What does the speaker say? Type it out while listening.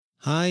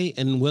Hi,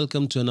 and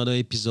welcome to another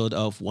episode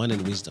of Wine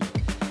and Wisdom.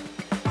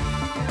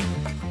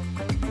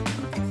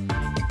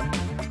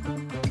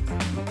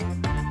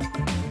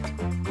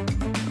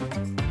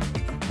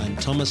 I'm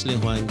Thomas Le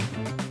Huang,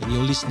 and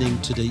you're listening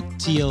to the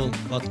TL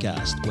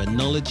podcast, where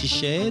knowledge is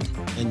shared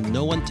and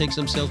no one takes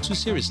themselves too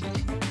seriously.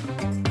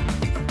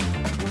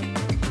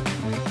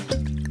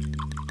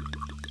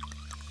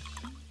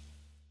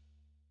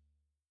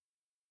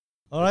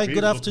 All right,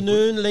 good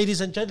afternoon,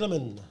 ladies and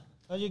gentlemen.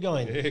 How are you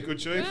going? Yeah, good,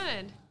 Chief.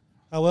 Good.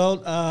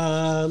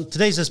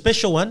 Today's a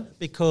special one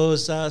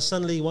because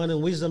suddenly Wine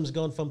and Wisdom's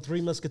gone from 3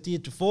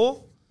 Musketeers to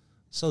 4.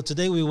 So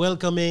today we're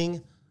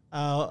welcoming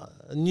our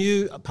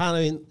new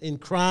partner in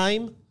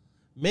crime,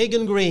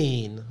 Megan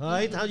Green. All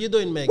right, how you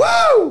doing, Megan?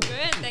 Woo!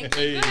 Good. Thank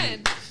Hey. you.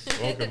 Good.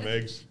 Welcome,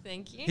 Megs.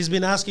 Thank you. He's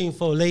been asking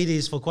for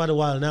ladies for quite a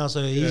while now,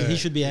 so he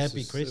should be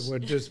happy, Chris.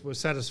 We're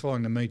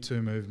satisfying the Me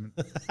Too movement.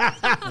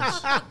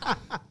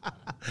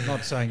 I'm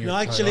not saying No,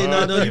 actually,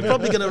 no. You're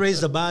probably going to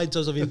raise the bar in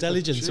terms of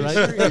intelligence,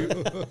 right?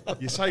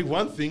 You say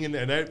one thing and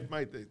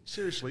mate,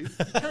 seriously,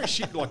 carry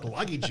shit like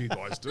luggage you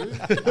guys do.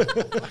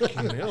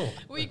 Fucking hell.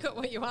 Well, you got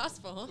what you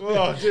asked for.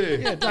 Oh,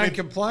 dear. Yeah, don't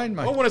complain,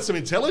 mate. I wanted some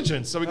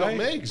intelligence, so we got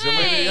Megs.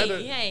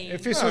 Hey.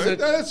 If this No, was a,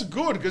 that's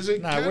good because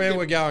where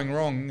we're going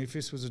wrong, if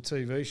this was a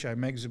TV show,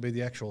 Megs would be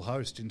the actual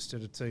host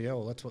instead of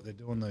TL. That's what they're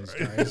doing these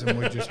days, and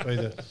we'd just be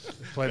the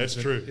That's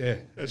true. Yeah.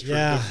 That's true.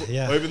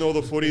 Yeah. Even though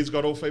the footy's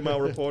got a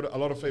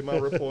lot of female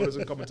reporters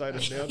and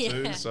commentators now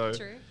too. Yeah, So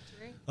true.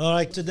 All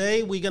right,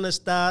 today we're going to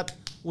start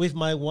with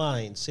my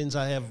wine. Since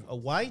I have a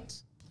white,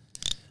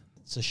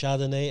 it's a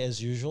Chardonnay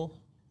as usual,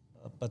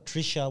 a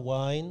Patricia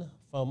wine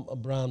from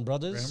Brown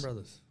Brothers. Brown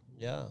Brothers.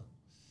 Yeah.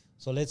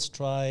 So let's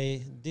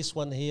try this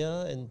one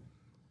here and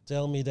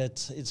tell me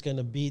that it's going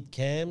to beat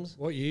Cam's.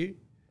 What year?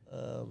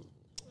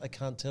 I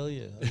can't tell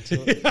you.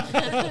 Until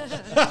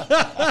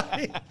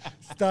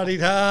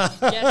Studied hard.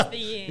 Guess the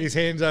year. His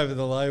hands over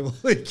the label.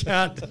 He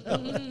can't.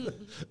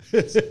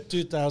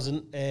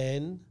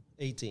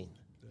 2018.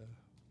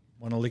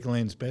 One of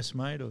Liquorland's best,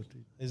 mate, or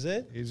Is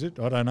it? is it?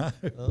 I don't know.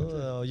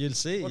 Oh, you'll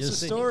see. What's you'll the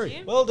see. story? Thank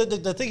you. Well,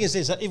 the thing is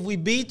this. If we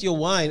beat your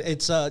wine,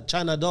 it's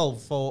China Doll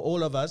for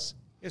all of us.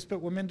 Yes,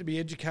 but we're meant to be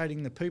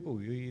educating the people.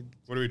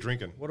 what are we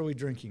drinking? What are we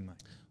drinking, mate?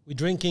 We're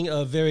drinking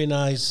a very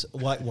nice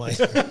white wine.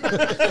 From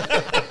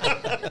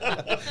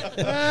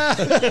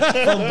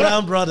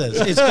Brown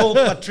Brothers. It's called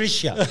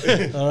Patricia.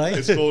 All right?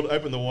 It's called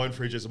Open the Wine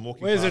Fridge as I'm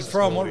walking Where's it past this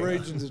from? What morning.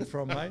 region is it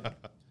from, mate?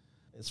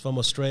 It's from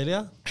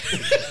Australia.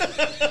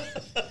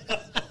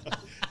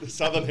 The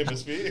Southern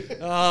Hemisphere.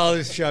 Oh,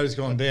 this show's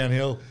gone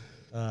downhill.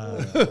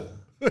 No,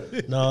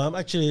 I'm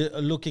actually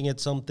looking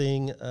at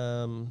something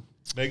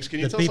Megs, can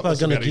you that tell people are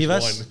something going to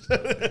about give his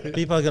us. wine?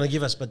 People are going to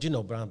give us, but you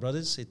know Brown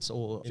Brothers, it's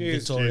all in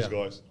Cheers. Victoria. Cheers,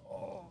 guys.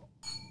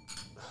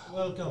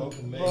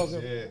 Welcome.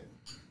 Welcome. Yeah.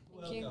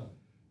 Thank you.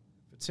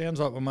 It sounds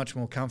like we're much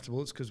more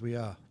comfortable. It's because we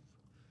are.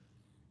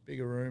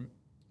 Bigger room.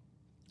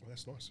 Oh,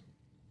 that's nice.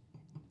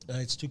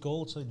 It's too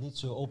cold, so it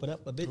needs to open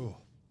up a bit. Oh.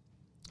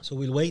 So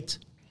we'll wait.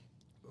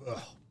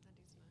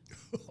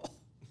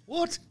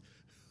 What?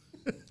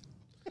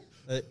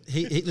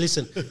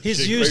 Listen.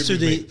 He's She used to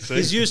agreed the. with me,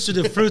 He's see? used to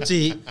the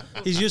fruity.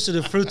 He's used to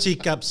the fruity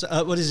cups.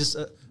 What is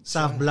this?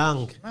 Sauv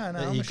Blanc. No,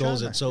 that I'm he a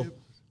calls Chardonnay. it. So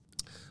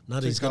now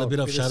that he's got a bit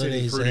of Bit of Chardonnay.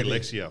 he's fruity happy.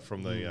 Lexia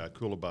from the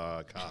Cooler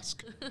Bar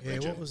cask. Yeah,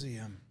 what was the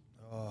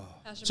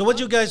So what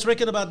do you guys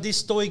reckon about this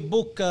Stoic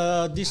book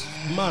this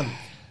month?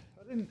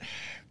 I didn't.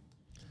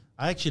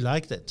 I actually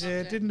liked it.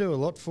 Yeah, it didn't do a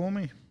lot for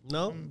me.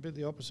 No. A bit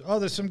the opposite. Oh,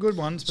 there's some good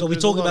ones. So but we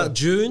there's a talk lot about of-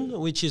 June,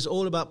 which is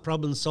all about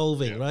problem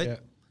solving, right? Yeah.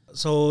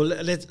 So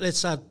let's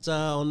start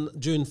on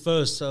June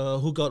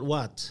 1st. Who got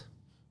what?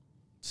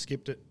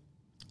 Skipped it.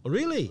 Oh,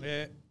 really?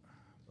 Yeah,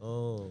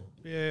 Oh.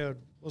 yeah. It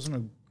wasn't a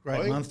I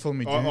great think month for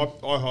me. I June.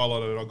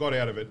 highlighted it. I got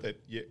out of it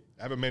that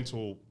have a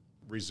mental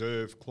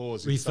reserve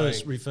clause in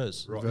saying,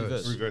 Reverse.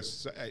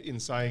 reverse in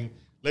saying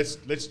let's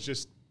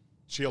just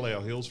chill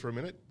our heels for a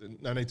minute.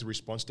 No need to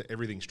respond to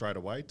everything straight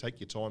away. Take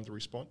your time to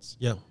respond.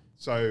 Yeah.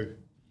 So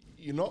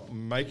you're not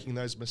making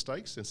those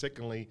mistakes. And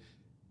secondly,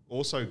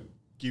 also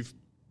give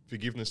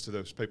forgiveness to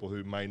those people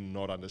who may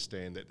not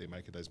understand that they're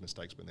making those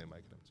mistakes when they're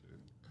making them too.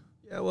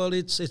 Yeah, well,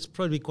 it's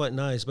probably quite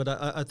nice, but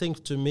I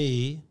think to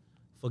me,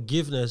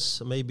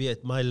 forgiveness, maybe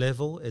at my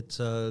level, it's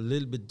a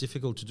little bit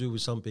difficult to do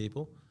with some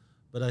people.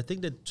 But I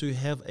think that to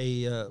have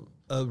a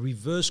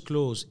reverse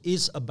clause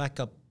is a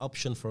backup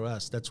option for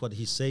us. That's what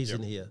he says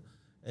in here.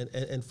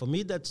 And for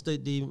me, that's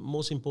the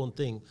most important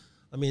thing.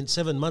 I mean,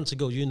 7 months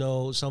ago,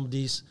 some of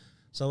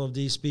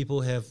these people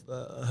have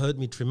hurt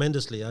me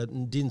tremendously. I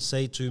didn't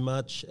say too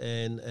much,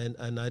 and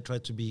I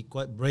tried to be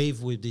quite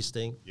brave with this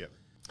thing. Yeah.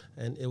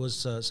 And it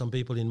was some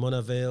people in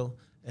Monavale,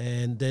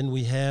 and then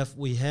we have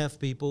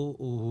people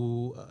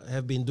who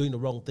have been doing the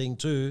wrong thing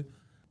too.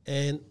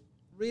 And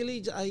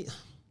really,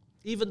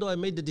 even though I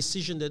made the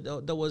decision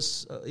that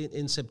was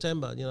in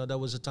September, that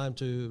was a time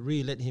to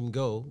really let him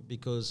go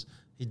because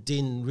he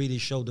didn't really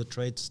show the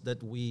traits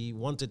that we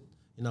wanted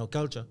in our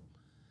culture.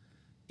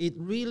 It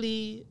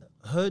really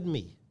hurt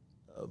me.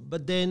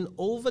 But then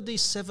over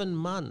these 7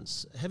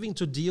 months, having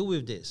to deal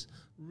with this,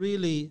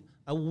 really,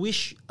 I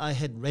wish I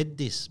had read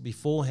this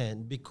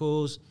beforehand,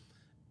 because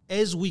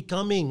as we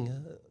coming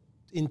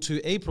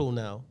into April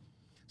now,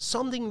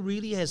 something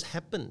really has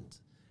happened.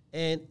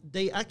 And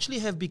they actually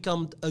have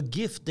become a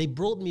gift. They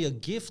brought me a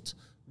gift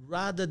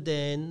rather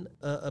than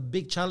a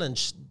big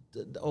challenge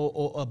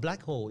or a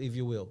black hole, if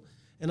you will.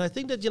 And I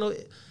think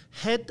that,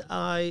 had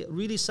I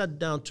really sat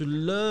down to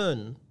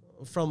learn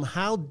from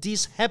how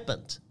this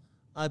happened,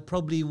 I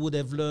probably would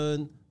have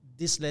learned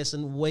this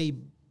lesson way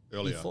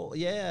Earlier. before.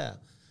 Yeah.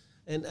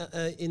 And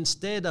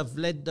instead, I've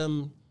let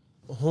them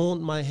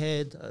haunt my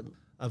head.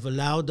 I've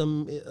allowed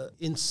them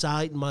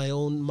inside my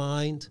own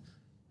mind.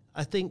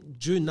 I think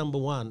June number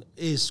 1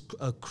 is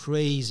a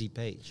crazy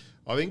page.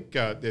 I think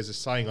there's a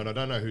saying, and I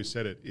don't know who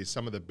said it, is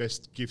some of the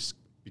best gifts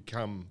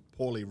become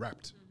poorly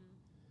wrapped.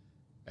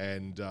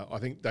 And I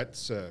think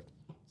that's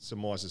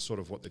surmises sort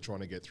of what they're trying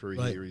to get through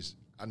Right. here, is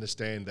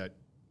understand that,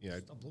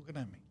 Stop looking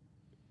at me.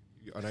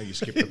 I know you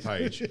skipped the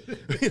page.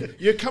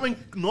 You're coming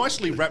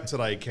nicely wrapped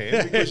today,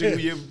 Cam, because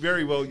you're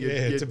very well...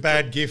 It's a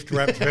bad gift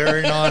wrapped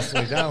very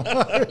nicely, don't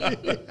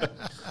worry.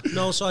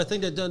 No, so I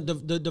think that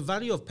the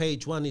value of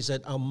page 1 is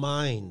that our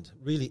mind,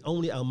 really,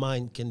 only our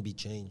mind can be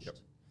changed. Yep.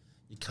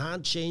 You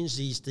can't change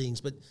these things,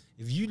 but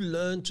if you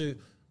learn to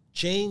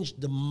change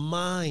the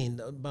mind,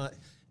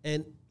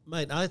 and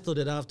mate, I thought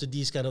that after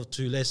these kind of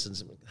 2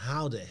 lessons,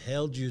 how the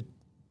hell do you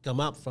come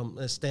up from,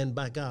 stand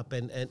back up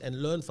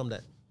and learn from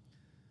that?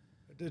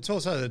 It's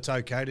also that it's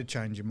okay to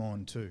change your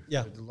mind too.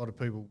 Yeah. A lot of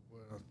people,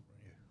 I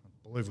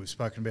believe we've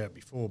spoken about it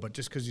before, but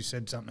just because you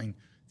said something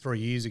 3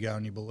 years ago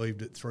and you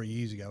believed it 3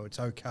 years ago, it's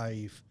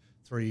okay if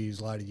 3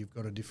 years later you've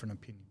got a different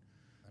opinion.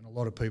 And a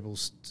lot of people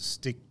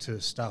stick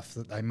to stuff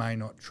that they may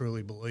not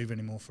truly believe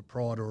anymore for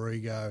pride or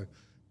ego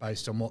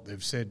based on what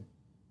they've said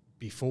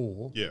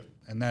before. Yeah.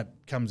 And that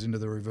comes into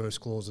the reverse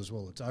clause as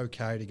well. It's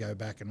okay to go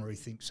back and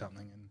rethink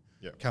something and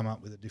Yep. come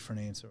up with a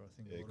different answer. I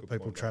think a lot good of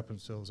people point, trap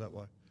themselves that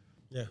way.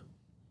 Yeah.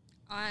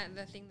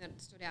 The thing that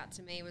stood out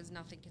to me was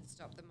nothing can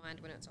stop the mind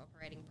when it's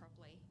operating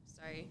properly.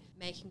 So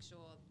making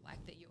sure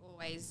like that you're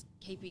always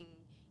keeping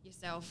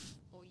yourself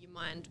or your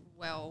mind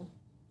well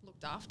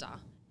looked after.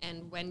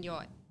 And when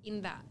you're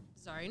in that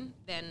zone,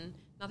 then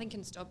nothing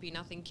can stop you,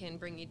 nothing can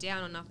bring you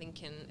down, or nothing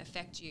can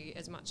affect you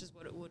as much as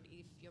what it would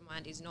if your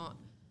mind is not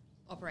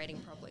operating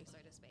properly, so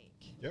to speak.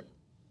 Yep.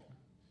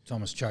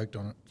 Thomas choked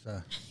on it.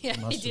 So Yeah,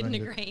 he must have didn't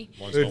been good. agree.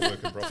 Mine's not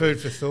working properly. Food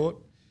for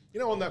thought.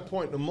 On that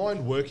point, the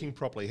mind working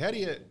properly, how do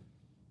you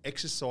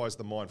exercise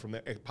the mind from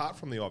that, apart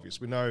from the obvious?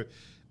 We know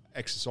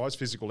exercise,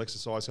 physical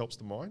exercise helps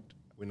the mind.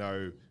 We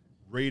know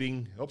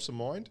reading helps the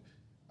mind.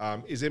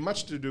 Is there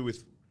much to do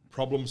with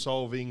problem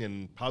solving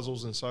and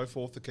puzzles and so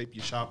forth to keep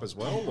you sharp as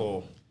well?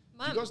 Or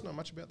do you guys know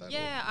much about that?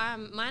 Yeah,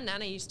 my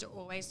nana used to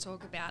always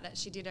talk about it.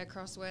 She did her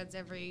crosswords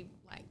every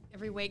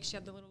week. She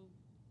had the little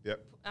Yep.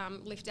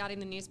 lift out in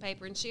the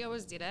newspaper, and she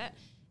always did it.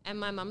 And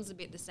my mum's a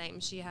bit the same.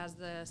 She has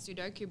the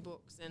Sudoku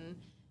books, and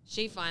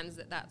she finds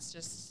that that's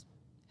just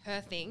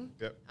her thing.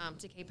 Yep.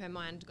 To keep her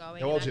mind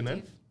going. How and old's your nan?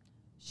 active.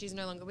 She's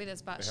no longer with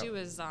us, but Yeah. she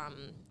was.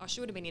 She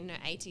would have been in her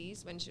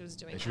 80s when she was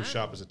doing And that. she was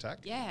sharp as a tack?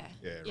 Yeah.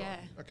 Yeah, right. Yeah.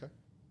 Okay.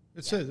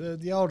 It's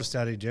the oldest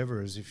adage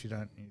ever is if you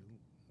don't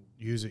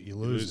use it, you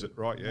lose it.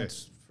 Right, yeah.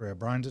 That's for our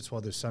brains. That's why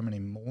there's so many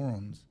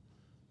morons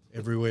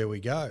everywhere we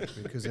go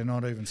because they're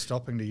not even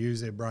stopping to use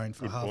their brain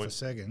for Good half a point.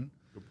 second.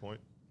 Good point.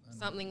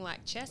 Something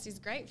like chess is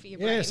great for your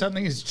Yeah, brain.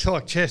 something is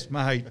like chess,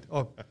 mate.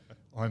 Oh,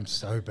 I'm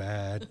so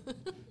bad.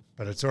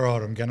 But it's all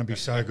right. I'm going to be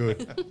so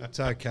good. It's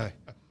okay.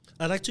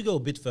 I'd like to go a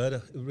bit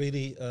further,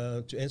 really,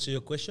 to answer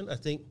your question. I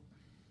think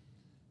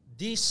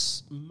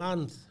this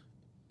month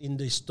in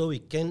the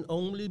Stoic can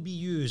only be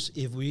used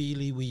if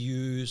really we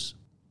use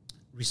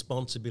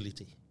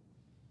responsibility.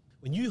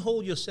 When you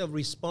hold yourself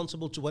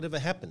responsible to whatever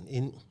happened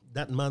in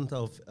that month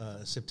of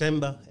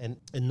September and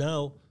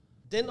now,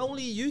 then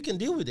only you can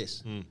deal with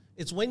this.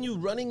 It's when you're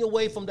running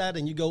away from that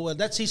and you go, well,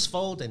 that's his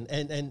fault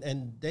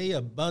and they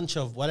a bunch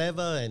of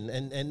whatever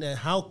and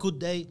how could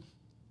they?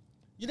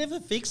 You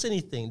never fix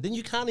anything. Then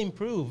you can't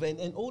improve.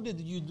 And all that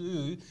you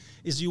do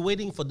is you're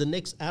waiting for the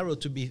next arrow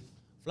to be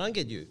flung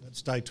at you.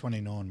 That's day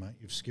 29, mate.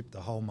 You've skipped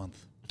the whole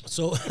month.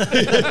 So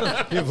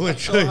You've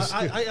literally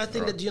I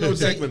think that, Good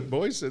segment,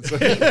 boys. It's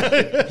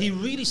he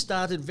really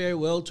started very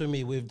well to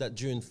me with that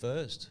June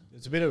 1st.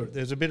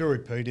 There's a bit of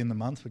repeat in the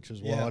month, which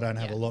is why Yeah. I don't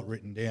have Yeah. a lot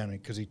written down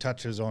because he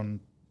touches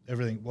on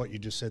everything what you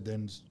just said.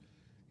 Then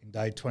in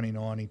day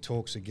 29, he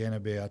talks again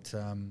about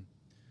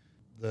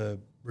the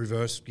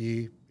reverse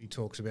gear. He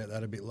talks about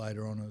that a bit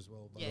later on as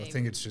well. But Yeah. I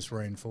think it's just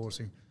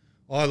reinforcing.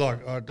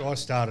 I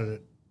started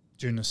at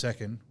June the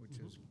 2nd, which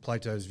is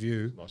Plato's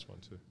view. nice one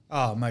too.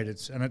 Oh, mate,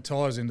 it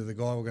ties into the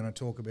guy we're going to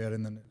talk about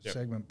in the Yep.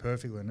 segment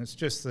perfectly. And it's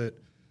just that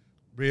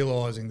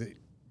realising that,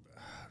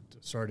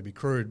 sorry to be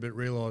crude, but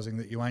realising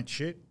that you ain't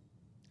shit.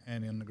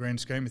 And in the grand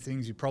scheme of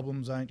things, your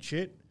problems ain't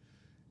shit.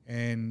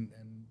 And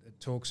it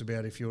talks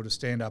about if you were to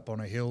stand up on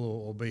a hill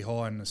or be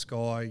high in the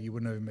sky, you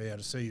wouldn't even be able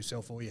to see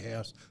yourself or your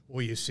house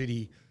or your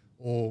city,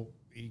 or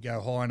you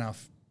go high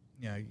enough,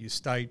 your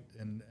state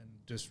and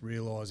just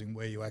realising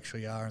where you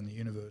actually are in the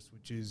universe,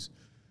 which is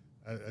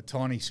a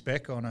tiny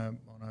speck on a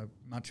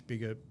much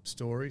bigger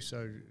story.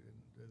 So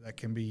that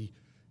can be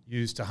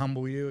used to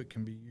humble you. It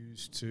can be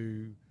used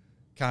to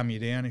calm you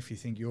down if you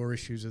think your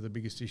issues are the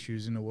biggest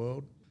issues in the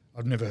world.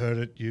 I've never heard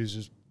it used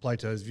as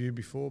Plato's view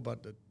before,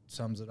 but it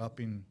sums it up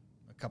in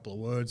a couple of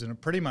words, and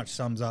it pretty much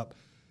sums up.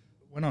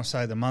 When I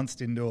say the month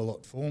didn't do a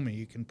lot for me,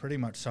 you can pretty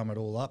much sum it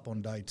all up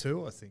on day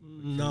 2, I think.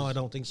 No, I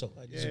don't think so.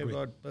 I disagree.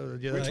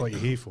 Yeah, that's what you're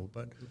here for.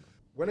 But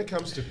When it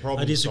comes to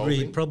problem I disagree.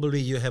 solving,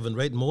 Probably you haven't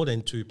read more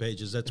than 2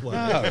 pages. That's why.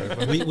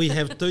 No. we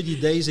have 30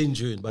 days in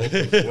June. But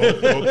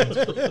welcome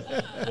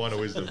to Wine of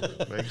Wisdom.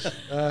 Thanks.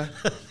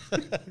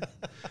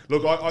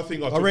 Look, I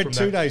think I read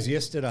 2 days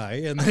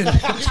yesterday and then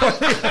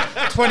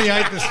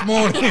 28 this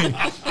morning.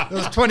 It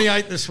was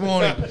 28 this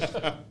morning.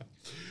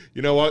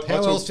 You know what?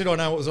 How else did I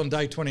know it was on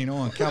day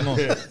 29? Come on.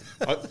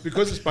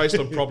 Because it's based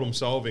on problem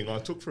solving, I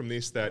took from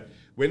this that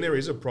when there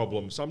is a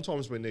problem,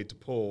 sometimes we need to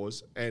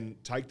pause and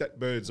take that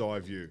bird's eye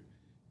view,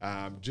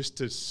 just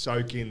to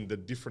soak in the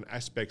different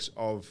aspects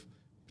of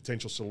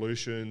potential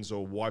solutions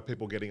or why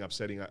people are getting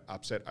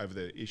upset over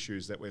the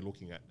issues that we're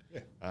looking at.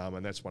 Yeah.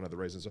 And that's one of the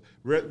reasons.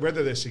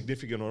 Whether they're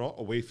significant or not,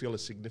 or we feel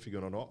is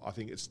significant or not, I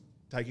think it's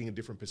taking a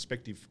different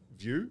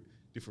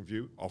different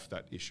view off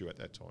that issue at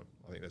that time.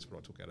 I think that's what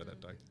I took out of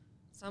that day.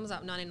 Sums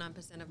up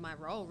 99% of my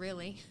role,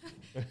 really,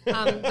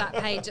 that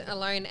page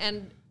alone.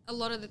 And a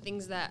lot of the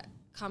things that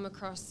come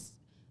across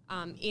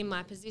in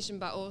my position,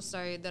 but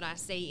also that I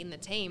see in the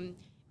team,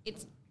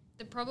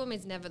 the problem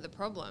is never the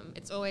problem.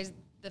 It's always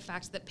the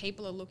fact that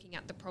people are looking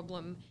at the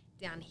problem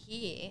down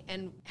here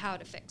and how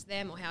it affects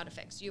them or how it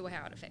affects you or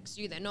how it affects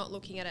you. They're not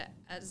looking at it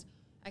as,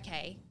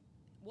 okay,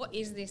 what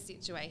is this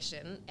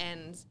situation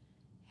and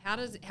how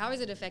is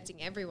it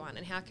affecting everyone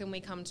and how can we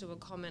come to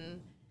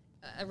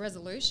a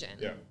resolution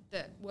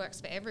that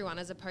works for everyone,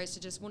 as opposed to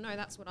just, well, no,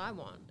 that's what I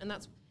want, and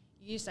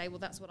you say, well,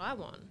 that's what I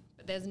want,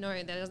 but there's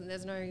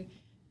no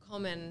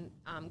common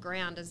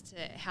ground as to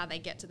how they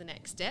get to the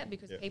next step,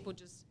 because people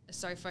just are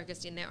so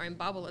focused in their own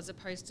bubble, as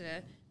opposed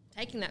to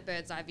taking that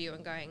bird's eye view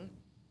and going,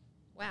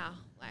 wow,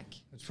 like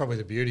it's probably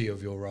the beauty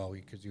of your role,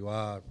 because you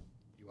are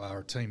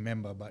a team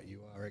member, but you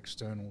are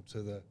external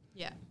to the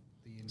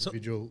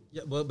individual.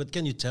 But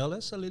can you tell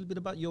us a little bit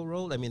about your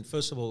role? I mean,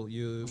 first of all,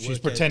 she's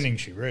pretending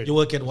she read. You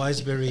work at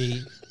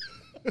Wiseberry.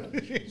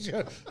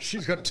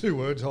 she's got 2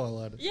 words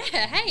highlighted. Yeah,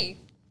 hey.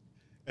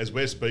 As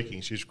we're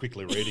speaking, she's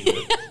quickly reading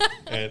it.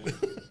 And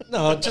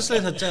No, just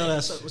let her tell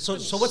us.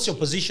 So what's your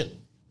position?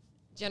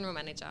 General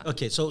manager.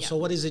 Okay, so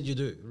what is it you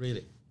do,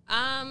 really?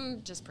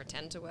 Just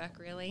pretend to work,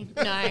 really.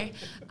 No.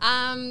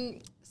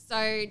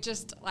 So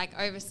just like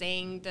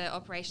overseeing the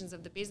operations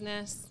of the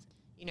business,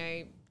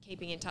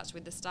 keeping in touch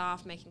with the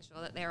staff, making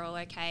sure that they're all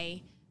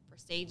okay,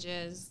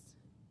 procedures.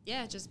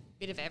 Yeah, just a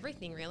bit of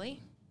everything,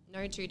 really.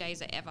 No 2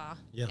 days are ever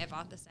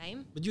the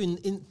same. But you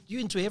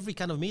into every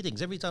kind of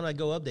meetings. Every time I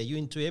go up there, you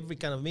into every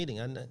kind of meeting.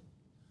 And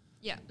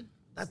yeah.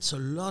 That's a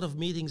lot of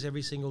meetings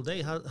every single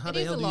day. How the hell do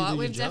you do your job? It is a lot.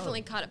 We've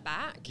definitely cut it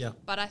back. Yeah.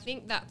 But I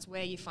think that's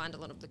where you find a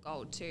lot of the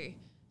gold too.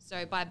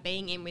 So by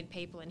being in with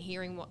people and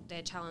hearing what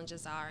their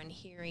challenges are and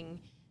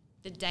hearing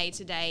the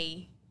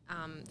day-to-day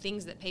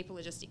things that people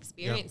are just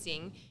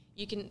experiencing,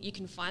 you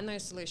can find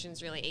those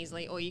solutions really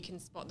easily, or you can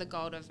spot the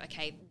gold of,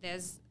 okay,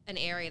 there's an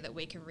area that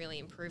we can really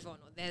improve on,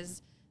 or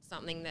there's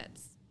something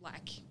that's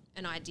like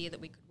an idea that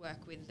we could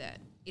work with that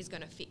is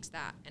going to fix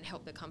that and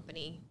help the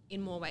company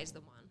in more ways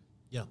than one.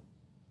 Yeah,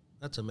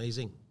 that's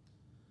amazing.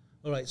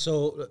 All right,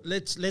 so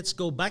let's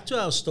go back to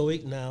our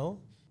Stoic now.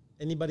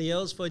 Anybody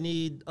else for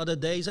any other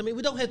days? I mean,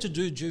 we don't have to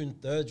do June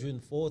 3rd,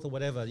 June 4th, or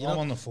whatever. I'm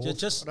on the 4th.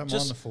 I don't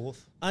mind the 4th.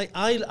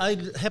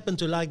 I happen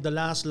to like the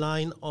last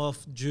line of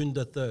June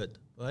the 3rd,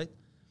 right?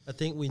 I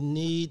think we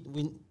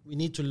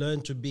need to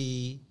learn to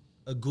be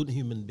a good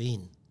human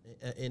being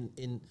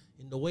in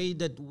the way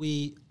that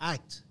we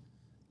act.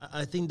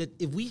 I think that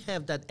if we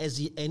have that as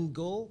the end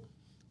goal,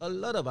 a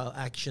lot of our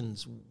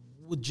actions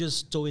would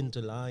just toe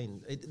into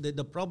line.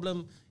 The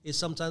problem is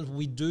sometimes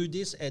we do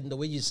this, and the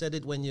way you said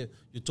it, when you're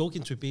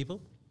talking to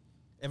people,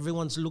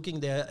 everyone's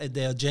looking at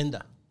their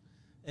agenda.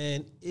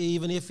 And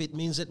even if it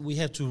means that we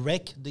have to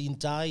wreck the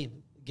entire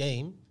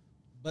game,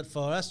 but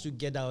for us to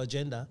get our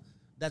agenda,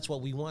 that's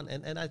what we want.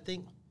 And I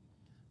think,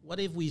 what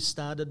if we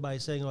started by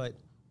saying, all right,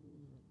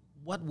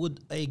 what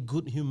would a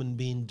good human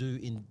being do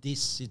in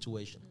this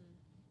situation?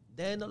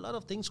 Then a lot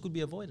of things could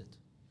be avoided.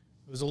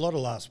 There was a lot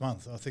of last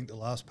month. I think the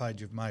last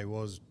page of May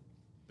was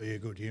be a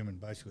good human,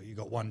 basically. You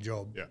got one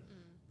job,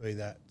 be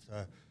that.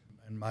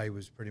 And May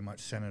was pretty much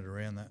centred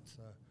around that.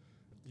 So.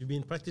 You've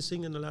been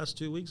practicing in the last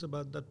 2 weeks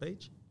about that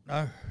page?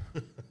 No,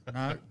 but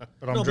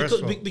I'm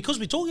dressed well. Because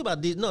we're talking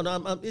about this. No,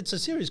 it's a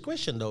serious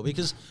question, though,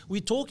 because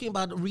we're talking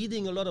about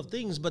reading a lot of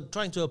things, but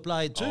trying to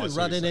apply it too,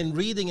 rather than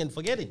reading and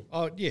forgetting.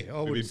 Oh, yeah,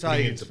 I would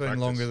say it's been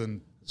longer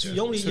than... So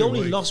you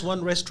only lost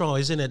one restaurant,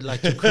 isn't it?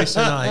 Like to Chris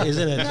and I,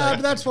 isn't it? No,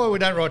 but that's why we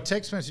don't write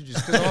text messages,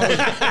 because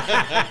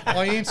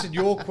I answered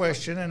your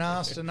question and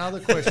asked another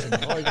question.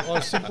 I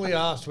simply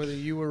asked whether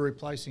you were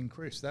replacing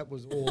Chris. That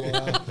was all.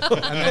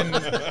 And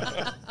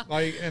then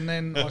And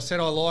then I said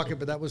I like it,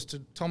 but that was to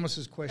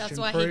Thomas's question. That's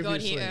why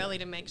previously. he got here early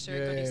to make sure he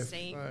got his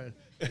seat.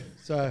 Right.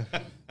 So,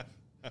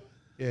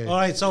 yeah. All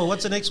right, so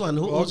what's the next one?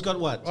 Who's got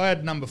what? I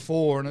had number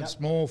 4, and it's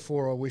more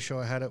for I wish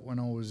I had it when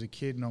I was a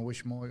kid, and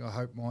I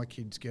hope my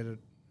kids get it,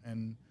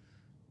 and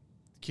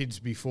kids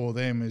before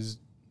them is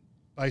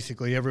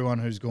basically everyone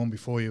who's gone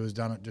before you has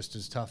done it just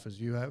as tough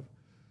as you have.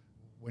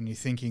 When you're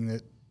thinking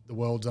that the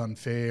world's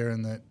unfair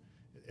and that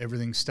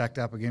everything's stacked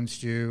up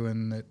against you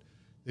and that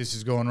this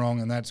has gone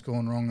wrong and that's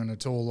gone wrong and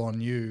it's all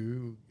on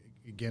you,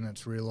 again,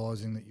 it's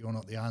realising that you're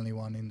not the only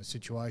one in the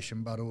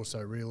situation, but also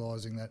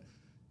realising that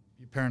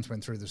your parents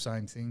went through the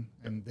same thing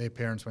and their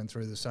parents went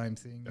through the same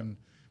thing. And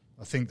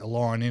I think the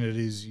line in it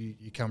is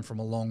you come from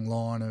a long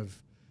line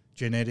of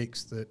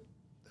genetics that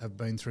have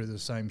been through the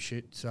same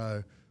shit.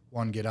 So,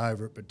 1, get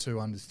over it, but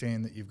 2,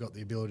 understand that you've got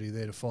the ability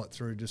there to fight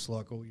through just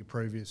like all your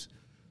previous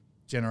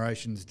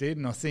generations did.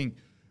 And I think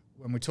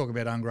when we talk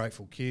about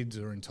ungrateful kids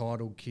or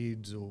entitled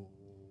kids or,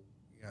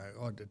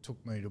 it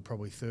took me to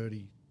probably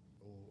 30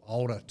 or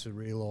older to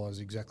realise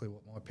exactly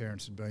what my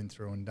parents had been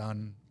through and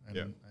done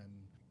and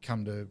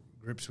come to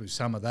grips with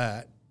some of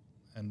that.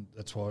 And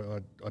that's why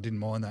I didn't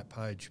mind that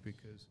page,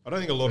 because I don't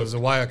think a lot there's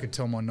of a way I could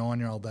tell my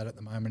 9-year-old that at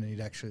the moment and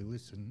he'd actually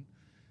listen.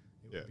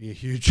 It would be a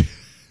huge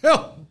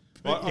help.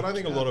 I don't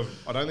think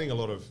a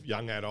lot of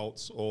young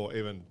adults or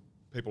even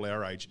people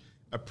our age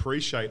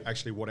appreciate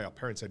actually what our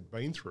parents had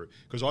been through,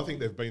 because I think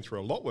they've been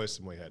through a lot worse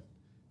than we had,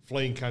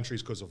 fleeing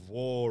countries because of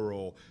war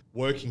or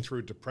working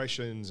through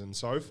depressions and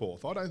so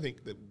forth. I don't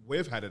think that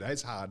we've had it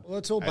as hard. Well,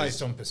 it's all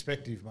based on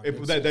perspective, mate.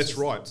 That's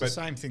right. It's the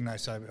same thing they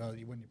say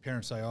when your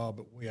parents say, "Oh,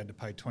 but we had to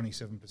pay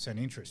 27%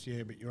 interest."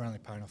 Yeah, but you're only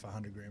paying off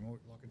 $100,000.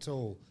 Like it's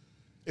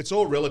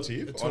all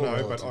relative. It's I all know,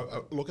 relative.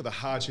 but I look at the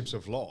hardships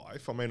of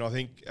life. I mean, I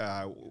think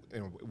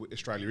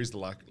Australia is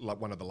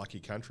one of the lucky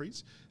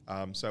countries.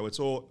 So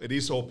it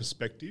is all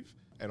perspective,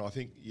 and I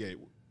think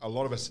a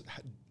lot of us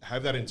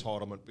have that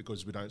entitlement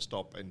because we don't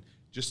stop and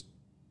just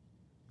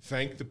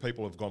thank the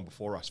people who've gone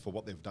before us for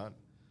what they've done.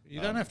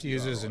 You don't have to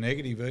use it as a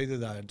negative either,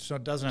 though.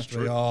 It doesn't have to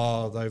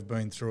be, they've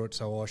been through it,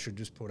 so I should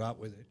just put up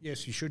with it.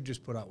 Yes, you should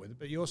just put up with it,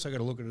 but you also got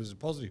to look at it as a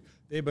positive.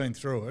 They've been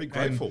through it. Be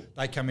grateful. And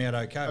they come out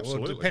okay.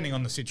 Absolutely. Well, depending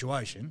on the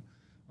situation.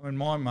 I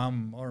mean,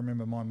 I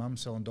remember my mum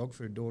selling dog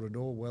food door to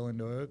door well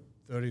into her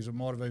 30s. It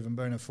might have even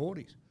been her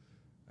 40s.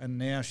 And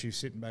now she's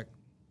sitting back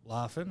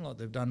laughing like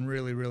they've done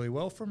really, really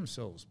well for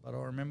themselves. But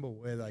I remember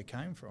where they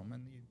came from,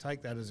 and you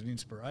take that as an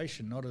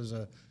inspiration, not as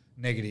a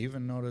negative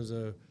and not as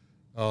a,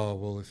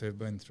 if they've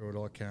been through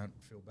it, I can't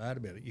feel bad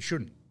about it. You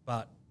shouldn't,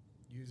 but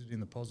use it in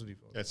the positive.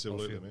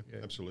 Absolutely, man.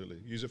 Yeah. Absolutely.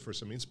 Use it for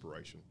some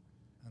inspiration.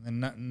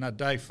 And then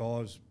day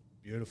 5's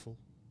beautiful.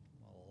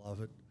 I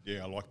love it.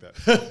 Yeah, I like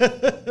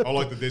that. I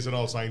like that there's an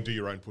old saying, do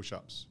your own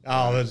push-ups.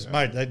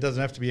 Mate, that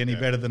doesn't have to be any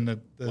better than the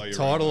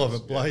title of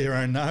it, blow your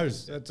own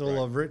nose. That's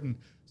all I've written.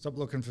 Stop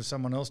looking for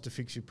someone else to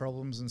fix your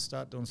problems and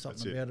start doing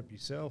something about it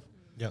yourself.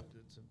 Yeah.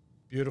 It's a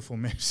beautiful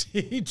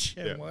message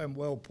and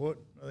well put,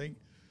 I think.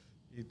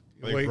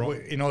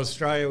 In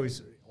Australia,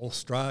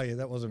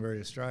 that wasn't very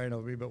Australian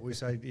of me, but we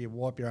say you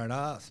wipe your own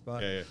ass,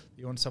 but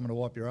you want someone to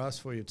wipe your ass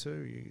for you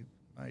too.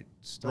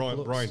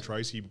 Brian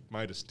Tracy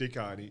made a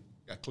sticker,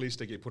 a clear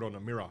sticker he put on a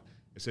mirror.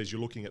 It says you're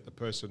looking at the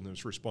person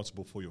who's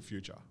responsible for your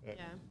future. Yeah.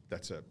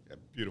 That's a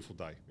beautiful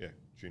day. Yeah,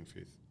 June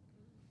 5th.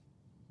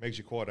 Megs,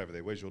 you're quiet over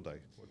there. Where's your day?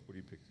 What do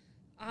you pick?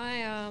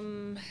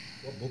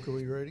 What book are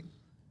we reading?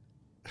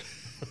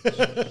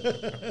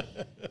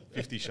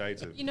 50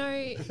 Shades of...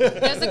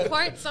 there's a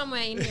quote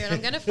somewhere in here, and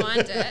I'm going to find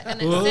it,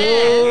 and it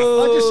says...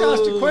 I just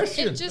asked a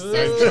question. It just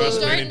says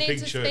you don't need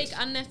to speak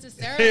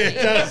unnecessarily.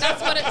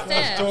 That's what it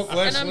says.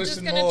 And I'm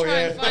just going to try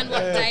and find what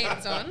day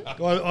it's on.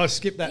 I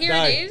skipped that Here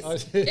day. it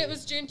is. It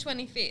was June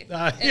 25th.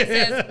 It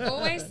says,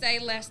 always say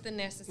less than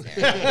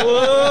necessary.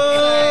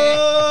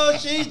 Whoa,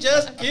 she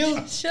just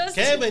killed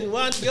Cam in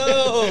one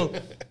go.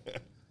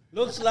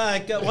 Looks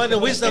like one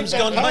of wisdom's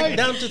gone back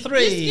down to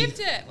 3. You skipped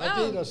it.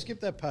 Wow. I skipped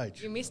that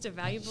page. You missed a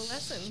valuable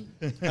lesson.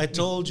 I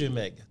told you,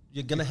 Meg.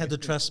 You're going to have to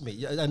trust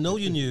me. I know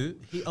you knew.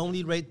 He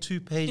only read 2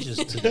 pages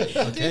today,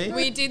 okay?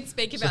 We did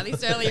speak about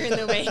this earlier in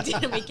the week,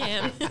 didn't we,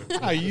 Cam?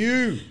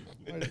 You.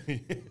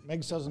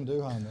 Megs doesn't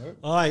do homework.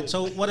 All right,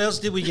 so what else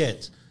did we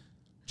get?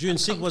 June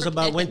 6 was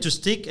about when to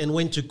stick and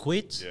when to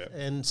quit. Yeah.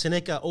 And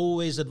Seneca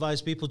always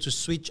advised people to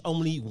switch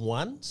only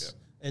once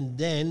and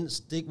then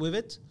stick with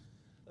it.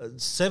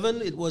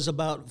 7, it was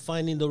about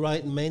finding the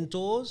right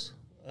mentors.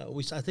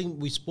 I think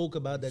we spoke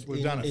about that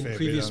in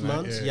previous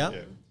months.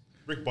 Yeah.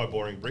 Brick by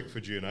Boring Brick for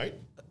June 8.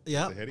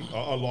 Yeah. The heading.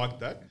 I like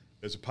that.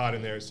 There's a part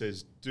in there that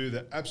says, do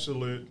the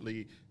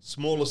absolutely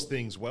smallest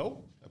things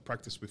well,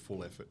 practice with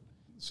full effort.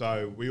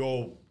 So we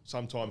all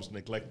sometimes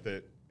neglect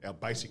our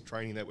basic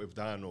training that we've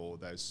done, or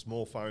those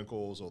small phone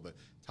calls, or the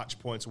touch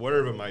points, or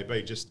whatever it may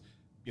be, just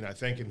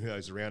thanking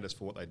those around us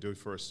for what they do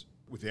for us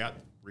without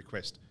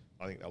request.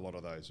 I think a lot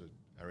of those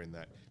are in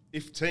that.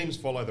 If teams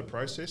follow the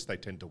process, they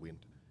tend to win,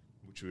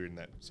 which we're in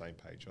that same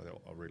page.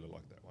 I really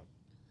like that one.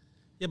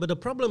 Yeah, but the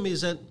problem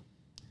is that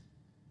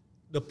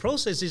The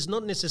process is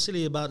not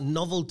necessarily about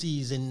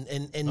novelties and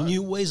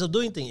new ways of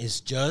doing things. It's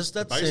just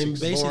that same basics.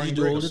 basic you Boring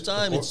do all the bricks.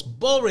 time. The it's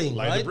boring,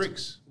 Lay right? the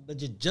bricks.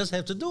 But you just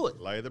have to do it.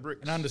 Lay the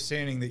bricks. And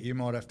understanding that you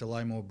might have to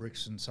lay more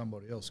bricks than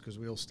somebody else because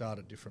we all start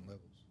at different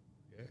levels.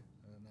 Yeah,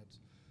 and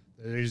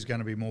there is going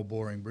to be more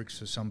boring bricks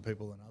for some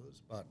people than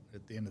others. But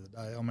at the end of the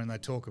day, I mean, they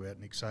talk about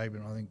Nick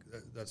Saban. I think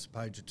that's the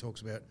page that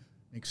talks about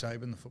Nick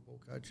Saban, the football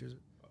coach, is it?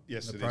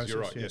 Yes, The it is.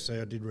 You're right. Yeah, Yes. see,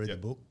 I did read Yep.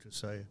 the book, just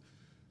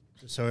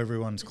so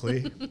everyone's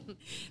clear.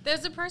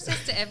 There's a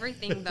process to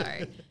everything,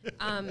 though.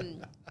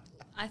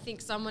 I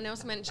think someone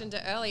else mentioned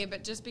it earlier,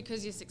 but just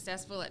because you're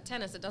successful at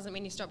tennis, it doesn't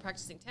mean you stop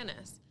practicing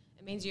tennis.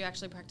 It means you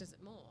actually practice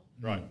it more.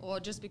 Right. Or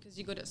just because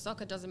you're good at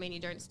soccer doesn't mean you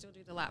don't still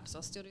do the laps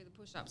or still do the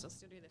push-ups or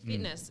still do the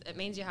fitness. It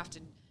means you have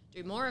to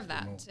do more of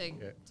that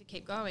to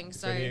keep going.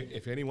 So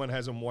If anyone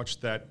hasn't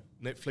watched that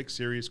Netflix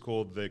series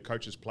called The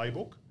Coach's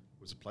Playbook,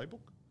 was it Playbook?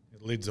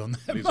 The lid's on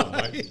that. It is on,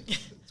 mate.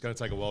 It's going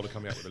to take a while to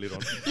come out with the lid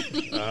on.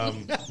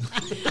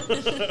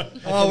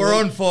 Oh, we're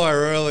on fire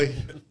early.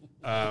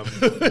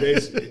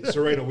 There's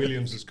Serena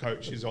Williams'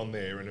 coach is on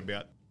there and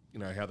about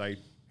how they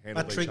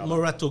handle Patrick each other.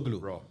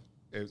 Mouratoglou. Right.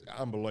 It's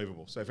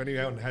unbelievable. So if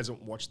anyone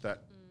hasn't watched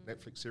that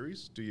Netflix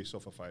series, do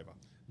yourself a favour.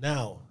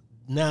 Now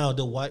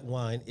the white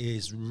wine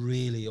is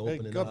really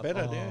opening got up.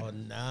 better, oh, yeah.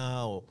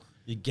 now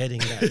you're getting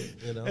that.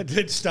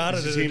 It started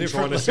This is at a him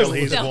different trying to sell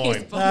level. his Sell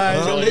his wine. wine.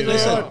 I'm telling you,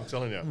 listen, I'm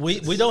telling you.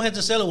 We don't have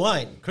to sell a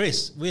wine,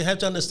 Chris. We have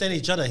to understand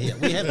each other here.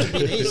 We have to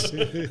be this.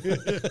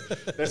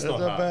 That's not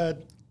Not hard.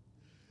 bad.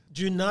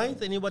 June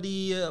 9th,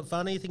 anybody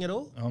found anything at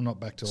all? I'm not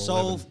back to 11.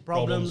 Solve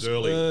problems Problems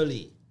early.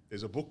 early.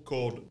 There's a book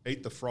called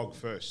Eat the Frog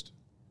First.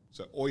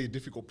 So all your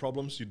difficult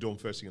problems, you do them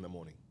first thing in the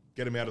morning.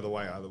 Get them out of the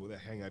way, either with a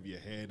hang over your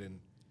head.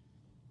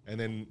 And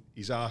then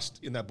he's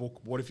asked in that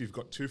book, what if you've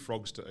got 2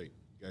 frogs to eat?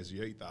 He goes,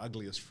 you eat the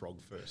ugliest frog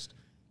first.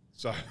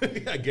 So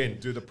again,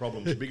 do the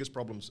problems, the biggest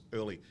problems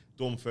early.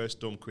 Do them first,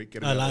 do them quick,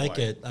 get them I out like of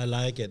the way. it. I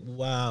like it.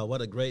 Wow,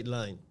 what a great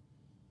line.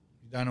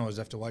 You don't always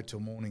have to wait till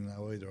morning,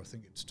 though, either. I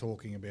think it's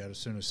talking about as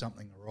soon as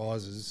something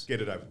arises.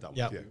 Get it over done.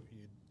 Yep. With.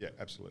 Yeah,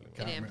 absolutely.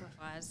 it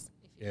amplifies.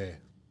 If you Yeah.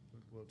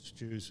 Well, it's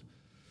Jews.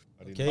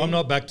 I didn't Okay. I'm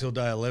not back till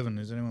day 11.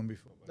 Is anyone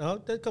before? Oh,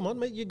 come on,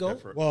 mate, you go. go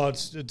for it. Well,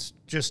 it's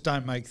just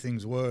don't make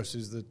things worse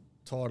is the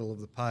title of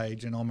the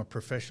page, and I'm a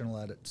professional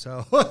at it.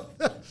 So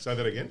Say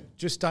that again.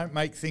 just don't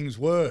make things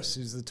worse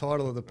is the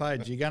title of the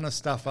page. You're going to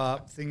stuff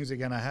up. Things are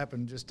going to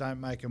happen. Just don't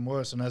make them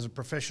worse. And as a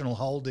professional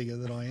hole digger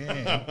that I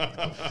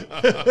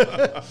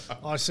am,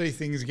 I see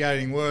things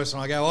getting worse,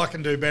 and I go, I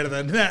can do better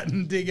than that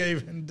and dig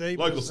even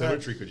deeper. Local So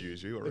cemetery could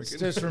use you, I it's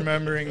reckon. just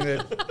remembering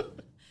that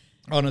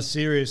on a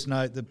serious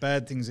note, that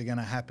bad things are going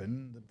to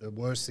happen. The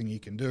worst thing you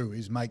can do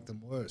is make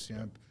them worse.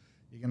 You're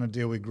going to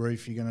deal with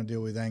grief. You're going to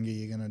deal with anger.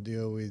 You're going to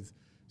deal with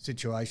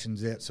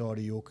situations outside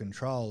of your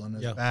control. And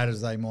as bad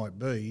as they might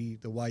be,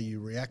 the way you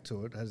react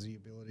to it has the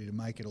ability to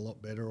make it a lot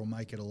better or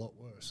make it a lot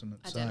worse. And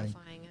it's saying,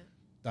 identifying it.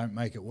 don't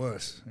make it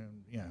worse.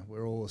 And,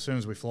 we're all, as soon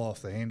as we fly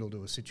off the handle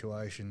to a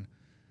situation,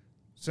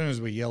 as soon as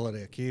we yell at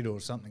our kid or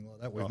something like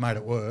that, we've made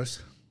it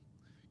worse.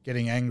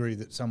 Getting angry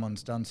that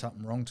someone's done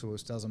something wrong to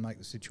us doesn't make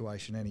the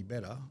situation any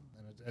better.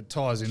 And it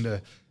ties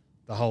into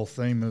the whole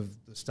theme of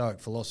the Stoic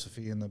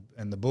philosophy in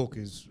the book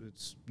is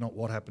it's not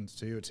what happens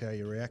to you, it's how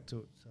you react to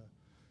it. So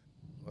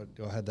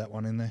I had that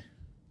one in there.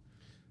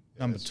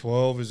 Number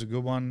 12 is a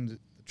good one. The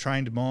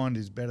trained mind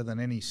is better than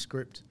any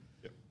script.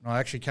 Yep. And I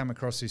actually came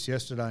across this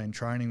yesterday in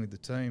training with the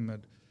team.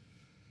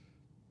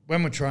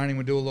 When we're training,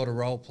 we do a lot of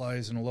role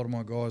plays, and a lot of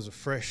my guys are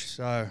fresh,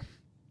 so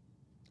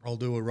I'll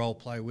do a role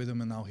play with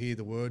them and they'll hear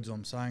the words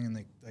I'm saying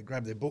and they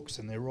grab their books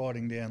and they're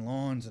writing down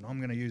lines and I'm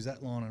going to use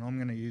that line and I'm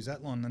going to use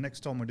that line. The next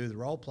time we do the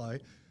role play,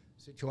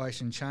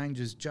 situation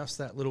changes just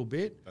that little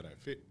bit They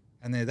don't fit.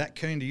 and they're that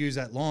keen to use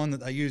that line that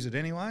they use it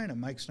anyway and it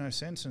makes no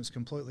sense and it's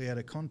completely out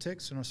of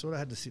context. And I sort of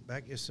had to sit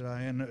back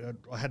yesterday and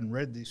I hadn't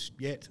read this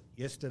yet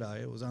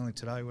yesterday. It was only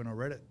today when I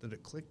read it that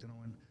it clicked and I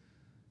went,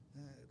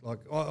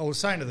 I was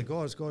saying to the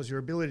guys, your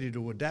ability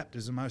to adapt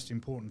is the most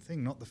important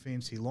thing, not the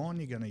fancy line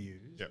you're going to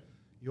use. Yep.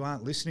 You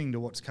aren't listening to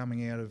what's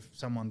coming out of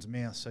someone's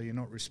mouth, so you're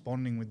not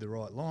responding with the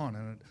right line.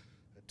 And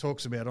it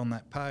talks about on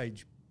that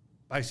page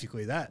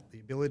basically that. The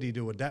ability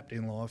to adapt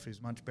in life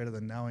is much better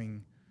than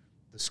knowing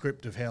the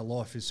script of how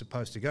life is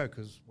supposed to go,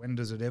 because when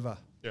does it ever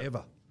You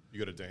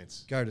got to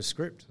dance. go to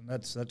script? And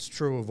that's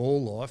true of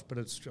all life, but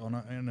it's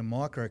in a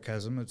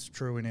microcosm, it's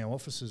true in our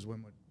offices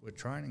when we're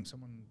training.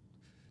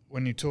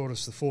 When you taught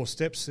us the 4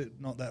 steps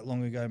not that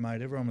long ago,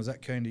 mate, everyone was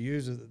that keen to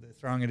use it that they're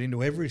throwing it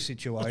into every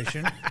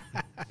situation.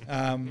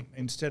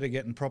 Instead of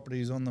getting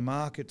properties on the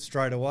market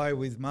straight away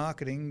with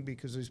marketing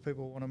because these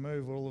people want to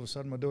move, all of a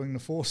sudden we're doing the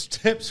 4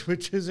 steps,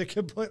 which is a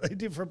completely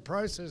different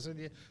process.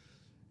 And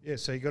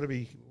so you've got to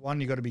be,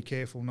 one, you've got to be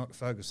careful not to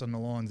focus on the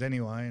lines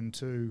anyway, and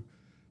 2,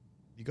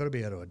 you've got to be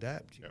able to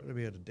adapt. You've got to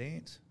be able to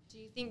dance. Do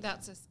you think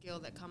that's a skill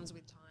that comes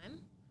with time?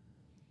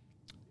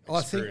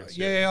 I think,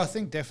 Experience, I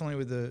think definitely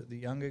with the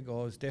younger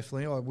guys,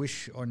 definitely. I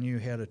wish I knew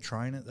how to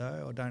train it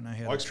though. I don't know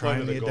how I to explain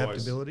train to the the guys,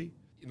 adaptability.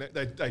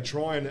 They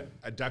try and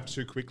adapt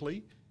too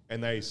quickly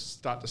and they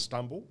start to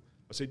stumble.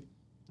 I said,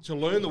 to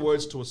learn the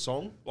words to a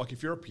song, like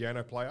if you're a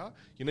piano player,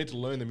 you need to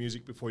learn the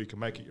music before you can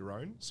make it your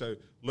own. So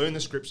learn the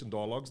scripts and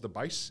dialogues, the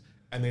bass,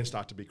 and then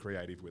start to be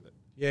creative with it.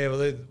 Yeah,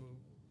 well,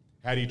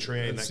 How do you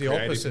train it's that the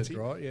creativity? opposite,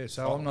 right? Yeah,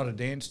 so I'm not a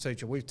dance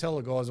teacher. We tell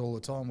the guys all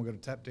the time, we've got a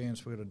tap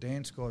dance, we've got a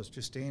dance, guys,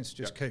 just dance,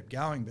 just keep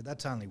going. But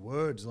that's only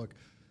words. Like,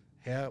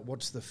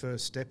 what's the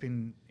first step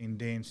in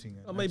dancing?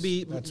 Or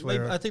maybe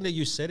I think that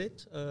you said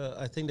it.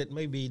 I think that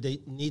maybe they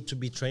need to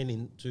be trained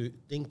into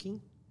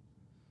thinking.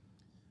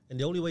 And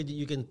the only way that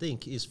you can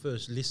think is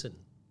first listen.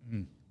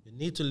 You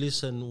need to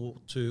listen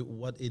to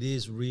what it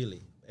is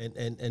really.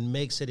 And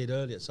Meg said it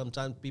earlier.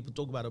 Sometimes people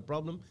talk about a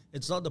problem.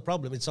 It's not the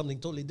problem. It's something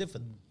totally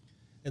different.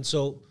 And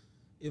so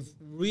if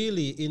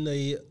really in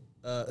a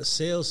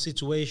sales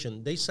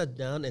situation, they sat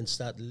down and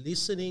start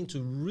listening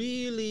to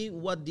really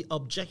what the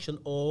objection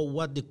or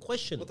what the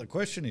question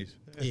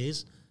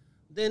is,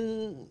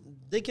 then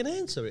they can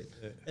answer it.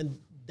 Yeah. And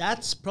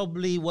that's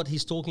probably what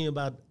he's talking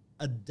about,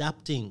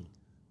 adapting,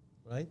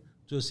 right,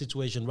 to a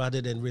situation rather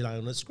than rely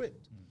on a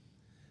script.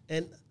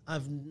 And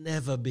I've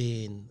never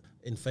been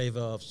in favor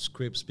of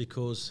scripts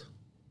because,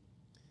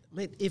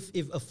 mate, if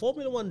a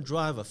Formula One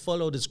driver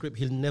followed the script,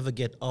 he'll never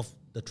get off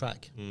the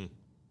track.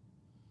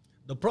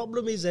 The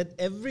problem is that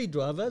every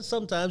driver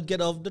sometimes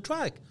get off the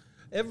track.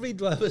 Every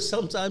driver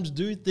sometimes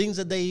do things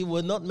that they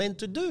were not meant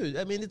to do.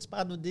 I mean, it's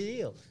part of the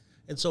deal.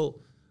 And so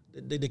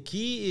the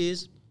key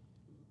is,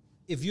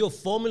 if you're a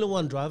Formula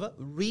One driver,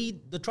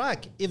 read the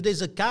track. If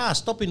there's a car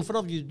stop in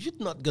front of you, you're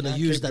not going to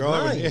use that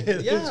line.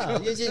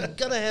 You're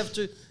going to have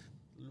to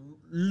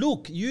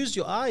look, use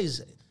your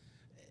eyes.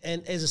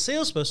 And as a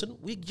salesperson,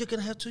 you're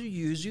going to have to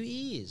use your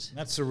ears.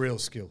 That's a real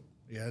skill.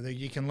 Yeah,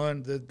 you can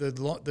learn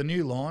the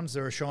new lines.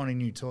 They're a shiny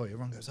new toy.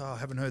 Everyone goes, I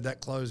haven't heard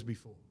that close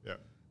before. Yeah.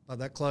 But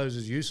that close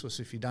is useless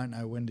if you don't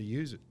know when to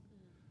use it.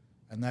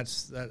 And that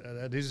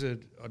is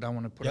I don't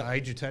want to put an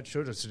age attached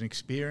to it. It's an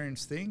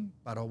experience thing,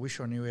 but I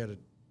wish I knew how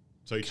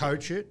to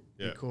coach it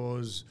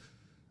because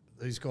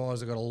these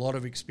guys have got a lot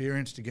of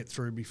experience to get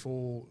through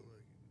before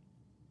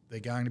they're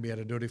going to be able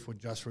to do it if we're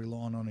just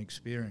relying on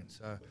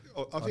experience. So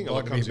I think I'd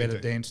like to be a better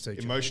dance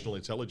teacher. Emotional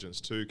intelligence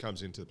too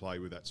comes into play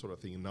with that sort of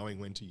thing, and knowing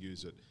when to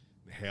use it,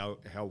 and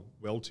how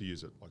well to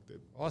use it, like the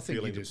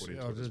feeling to put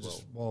into it as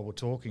well. While we're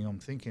talking, I'm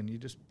thinking you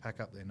just pack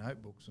up their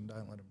notebooks and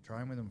don't let them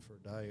train with them for a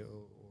day,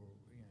 or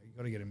you've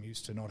got to get them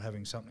used to not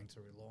having something to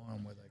rely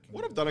on where they can.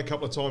 What I've done a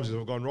couple of times is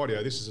I've gone,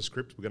 rightio, this is a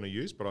script we're going to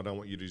use, but I don't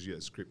want you to use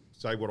a script.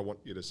 Say what I want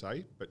you to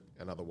say, but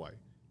another way,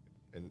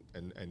 and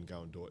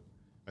go and do it,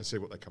 and see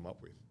what they come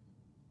up with.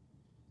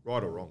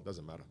 Right or wrong,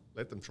 doesn't matter.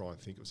 Let them try and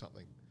think of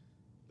something.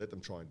 Let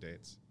them try and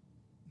dance.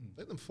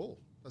 Let them fall,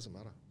 doesn't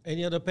matter.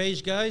 Any other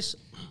page, guys?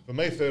 For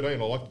me, 13,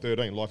 I like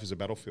 13, life is a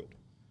battlefield.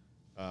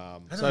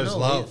 So is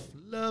love.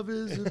 Love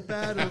is a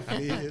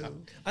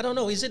battlefield. I don't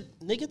know. Is it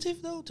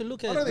negative, though, to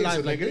look at I don't think it's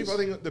like negative. this? I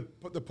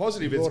think the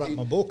positive is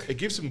my book. It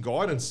gives some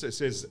guidance. It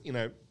says,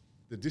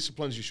 the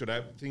disciplines you should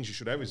have, things you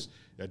should have is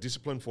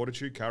discipline,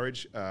 fortitude,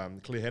 courage,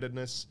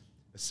 clear-headedness,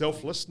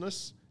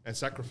 selflessness, and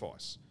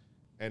sacrifice.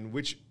 And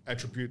which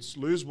attributes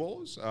lose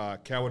wars?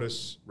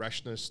 Cowardice,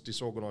 rashness,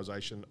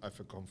 disorganisation,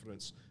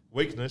 overconfidence,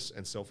 weakness,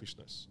 and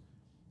selfishness.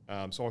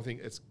 So I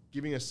think it's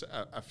giving us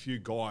a few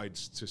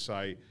guides to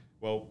say,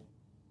 well,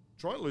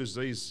 try and lose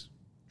these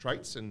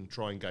traits and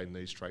try and gain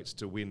these traits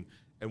to win.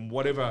 And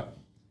whatever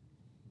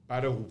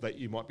battle that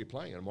you might be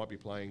playing, and might be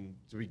playing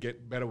to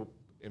get better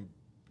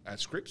at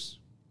scripts,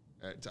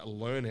 to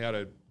learn how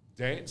to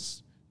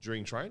dance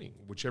during training,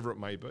 whichever it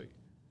may be.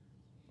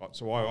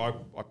 So I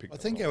picked. I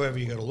think, however,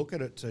 you got to look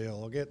at it,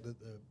 TL. I get that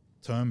the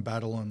term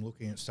battle and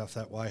looking at stuff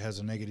that way has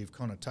a negative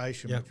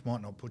connotation, which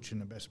might not put you in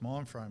the best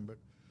mind frame. But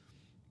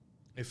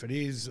if it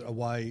is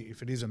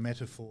a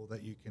metaphor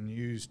that you can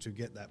use to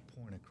get that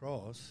point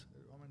across,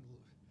 I mean,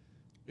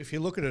 if you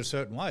look at it a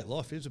certain way,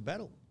 life is a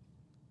battle.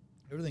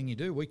 Everything you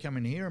do, we come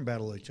in here and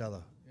battle each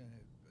other.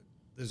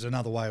 There's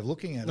another way of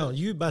looking at it. No,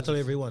 you battle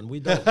everyone. We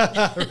don't.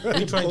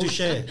 We're trying to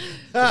share.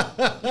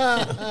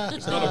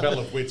 It's not a battle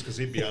of wits because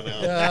he'd be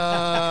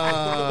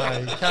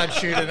unarmed. You can't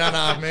shoot an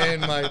unarmed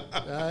man, mate.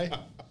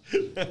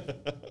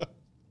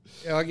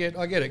 Yeah, I get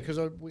it because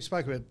we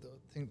spoke about,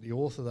 I think, the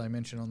author they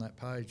mentioned on that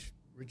page,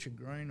 Richard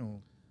Green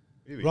or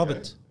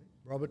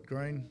Robert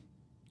Green.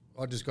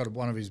 I just got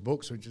one of his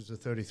books, which is the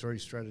 33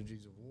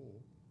 Strategies of War.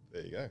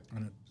 There you go.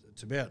 And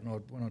it's about,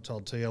 and when I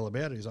told TL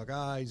about it, he's like,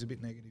 he's a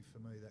bit negative for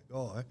me, that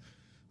guy.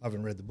 I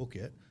haven't read the book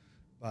yet,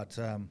 but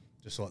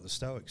just like the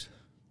Stoics.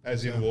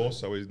 As in war,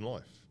 so in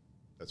life.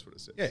 That's what it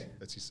says. Yeah.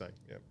 That's his saying,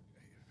 yeah.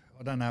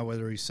 I don't know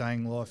whether he's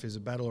saying life is a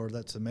battle or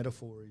that's a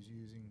metaphor he's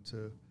using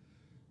to...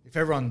 If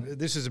everyone...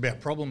 This is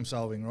about problem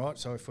solving, right?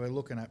 So if we're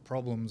looking at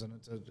problems, and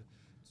it's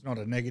not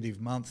a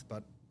negative month,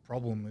 but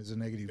problem is a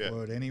negative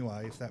word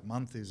anyway. If that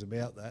month is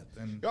about that,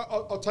 then...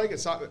 I'll take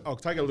it. I'll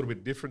take a little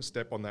bit different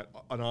step on that,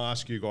 and I'll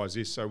ask you guys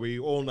this. So we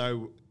all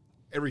know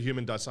every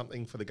human does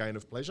something for the gain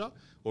of pleasure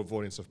or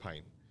avoidance of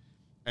pain.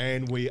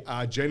 And we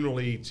are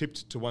generally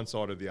tipped to one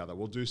side or the other.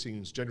 We'll do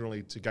things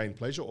generally to gain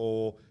pleasure,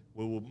 or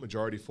we'll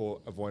majority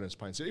for avoidance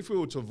pain. So if we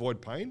were to avoid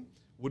pain,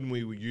 wouldn't we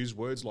use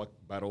words like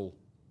battle,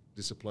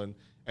 discipline.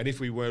 And if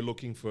we were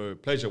looking for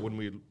pleasure, wouldn't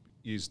we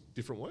use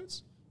different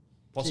words?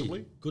 Possibly.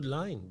 Gee, good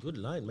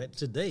line, mate.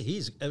 Today,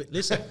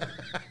 listen,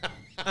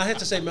 I have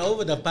to say, mate,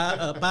 over the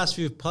past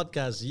few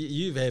podcasts,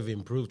 you have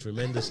improved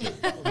tremendously.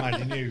 Mate,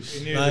 he knew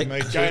Like, the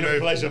Me Too Gain of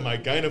movement. pleasure,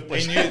 mate. Gain of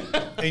pleasure.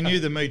 He knew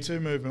the Me Too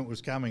movement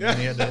was coming, and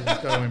he had to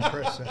just go to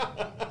impress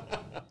her.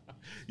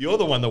 You're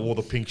the one that wore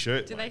the pink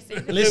shirt. Do they see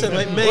the Listen,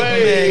 mate,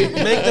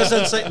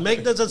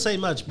 Meg doesn't say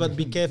much, but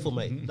be careful,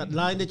 mate. That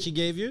line that she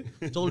gave you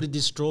totally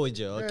destroyed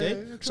you,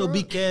 okay? So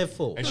be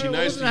careful. And she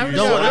knows to wasn't use having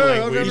No, sign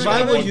it. language. if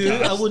I were you,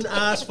 I wouldn't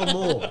ask for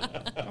more.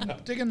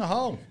 I'm digging the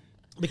hole.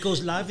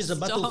 Because life is a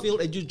Stop.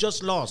 battlefield and you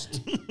just lost.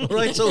 All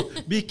right, so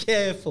be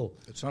careful.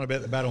 It's not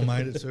about the battle,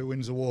 mate. It's who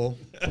wins the war.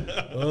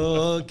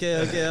 Oh,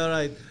 okay, all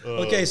right.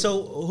 Okay,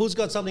 so who's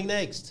got something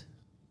next?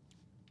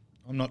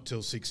 I'm not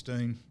till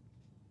 16.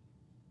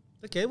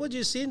 Okay, what do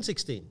you see in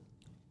 16?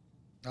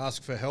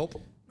 Ask for help.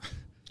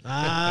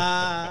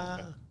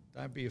 Ah,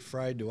 Don't be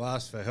afraid to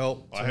ask for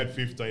help. I had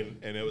 15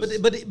 and it was...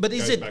 but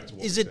is goes it back to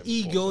what is we it said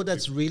ego before.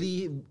 that's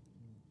really,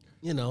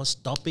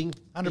 stopping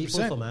people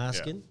 100%. from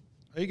asking?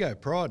 Ego,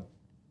 pride,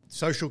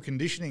 social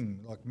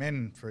conditioning. Like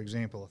men, for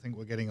example, I think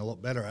we're getting a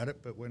lot better at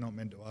it, but we're not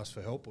meant to ask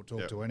for help or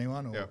talk Yeah. to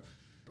anyone. Or Yeah.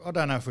 I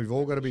don't know if we've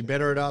all got to be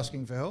better at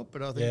asking for help,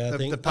 but I think, Yeah, I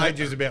think the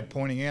page is about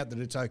pointing out that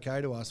it's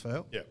okay to ask for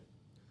help. Yeah.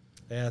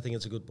 Yeah, I think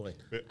it's a good point.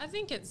 I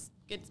think it's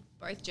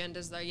both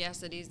genders though.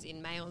 Yes, it is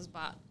in males,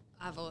 but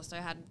I've also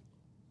had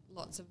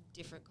lots of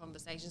different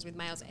conversations with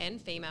males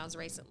and females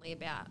recently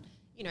about,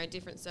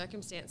 different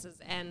circumstances,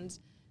 and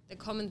the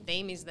common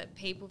theme is that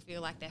people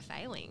feel like they're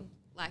failing,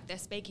 like they're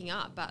speaking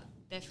up, but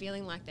they're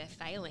feeling like they're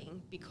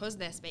failing because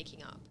they're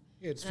speaking up.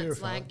 Yeah, it's And it's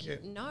verified. like,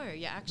 Yeah. no,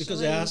 you're actually...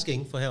 Because they're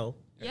asking for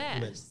help.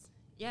 Yes.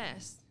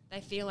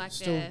 They feel like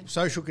Still, they're...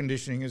 social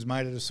conditioning has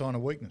made it a sign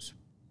of weakness.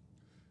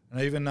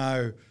 And even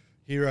though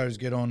heroes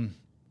get on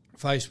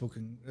Facebook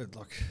and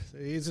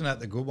isn't that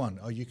the good one?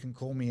 Oh, you can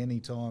call me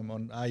anytime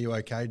on Are You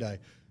OK Day.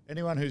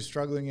 Anyone who's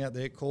struggling out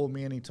there, call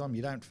me anytime.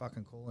 You don't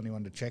fucking call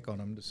anyone to check on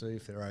them to see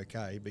if they're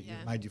okay, but Yeah.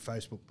 you've made your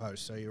Facebook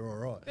post, so you're all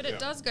right. But it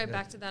does go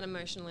back to that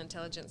emotional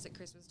intelligence that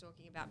Chris was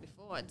talking about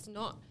before. It's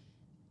not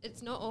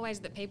always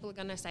that people are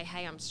going to say,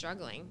 hey, I'm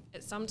struggling.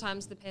 It's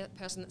sometimes the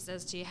person that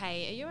says to you,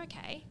 hey, are you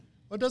okay?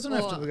 Well, it doesn't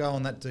have Or- to go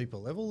on that deeper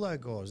level, though,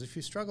 guys. If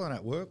you're struggling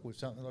at work with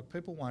something, like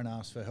people won't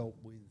ask for help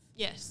with.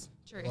 Yes,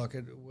 true.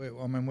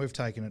 We've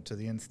taken it to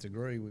the nth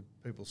degree with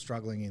people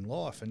struggling in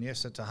life, and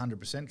yes, that's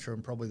 100% true,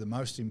 and probably the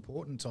most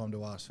important time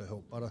to ask for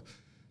help. But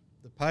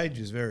the page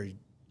is very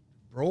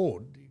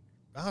broad.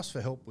 Ask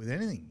for help with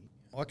anything.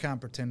 I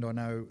can't pretend I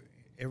know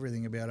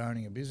everything about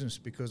owning a business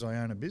because I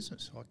own a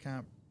business. I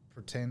can't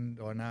pretend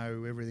I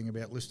know everything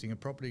about listing a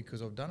property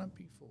because I've done it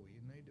before.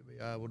 You need to be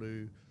able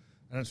to,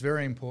 and it's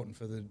very important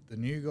for the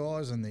new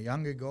guys and the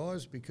younger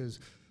guys because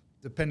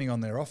depending on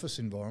their office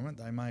environment,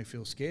 they may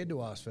feel scared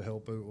to ask for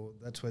help, or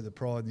that's where the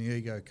pride and the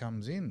ego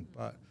comes in.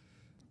 But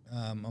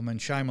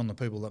shame on the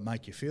people that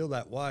make you feel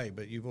that way,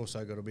 but you've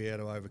also got to be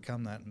able to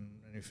overcome that. And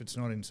if it's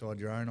not inside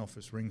your own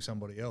office, ring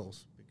somebody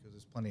else because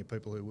there's plenty of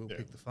people who will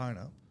pick the phone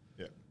up.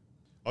 Yeah.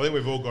 I think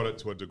we've all got it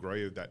to a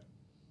degree of that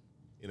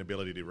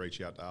inability to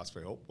reach out to ask for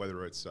help,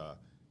 whether it's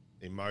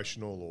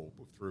emotional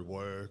or through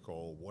work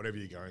or whatever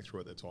you're going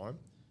through at the time.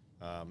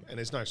 And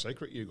there's no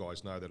secret, you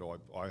guys know that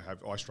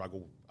I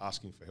struggle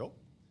asking for help.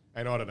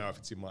 And I don't know if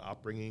it's in my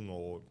upbringing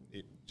or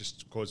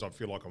just because I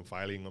feel like I'm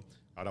failing.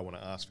 I don't want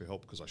to ask for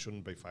help because I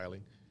shouldn't be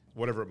failing,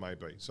 whatever it may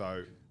be.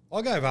 So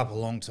I gave up a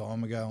long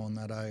time ago on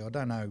that. I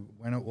don't know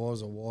when it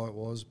was or why it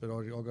was, but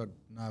I got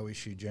no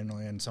issue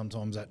generally, and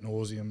sometimes ad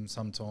nauseum,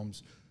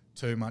 sometimes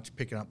too much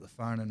picking up the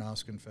phone and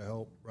asking for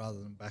help rather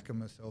than backing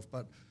myself.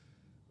 But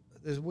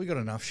we got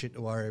enough shit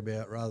to worry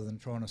about rather than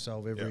trying to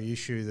solve every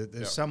issue. That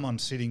there's someone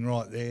sitting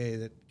right there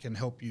that can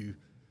help you.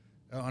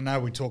 I know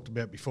we talked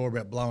about before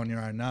about blowing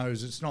your own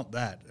nose. It's not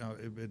that,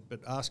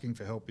 but asking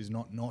for help is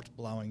not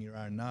blowing your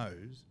own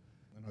nose.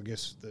 And I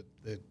guess that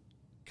there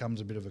comes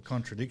a bit of a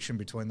contradiction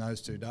between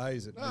those 2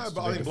 days. No,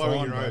 but I think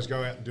blowing your nose,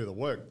 go out and do the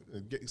work.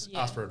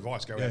 Ask for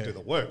advice, go out and do the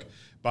work.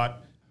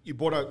 But you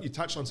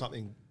touched on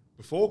something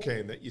before,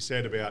 Cam, that you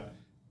said about,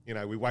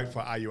 we wait for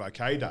Are You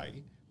OK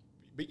Day,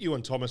 but you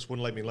and Thomas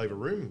wouldn't let me leave a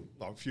room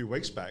like a few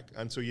weeks back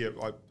until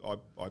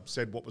I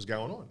said what was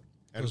going on.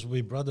 Because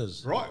we're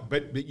brothers. Right,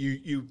 but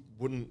you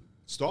wouldn't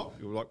stop.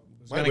 You were like,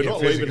 gonna mate,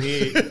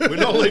 get we're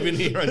not leaving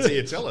here until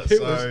you tell us.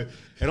 So,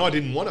 and I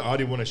didn't want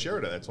to share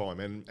it at that time,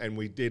 and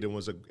we did, and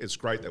it's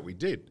great that we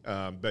did.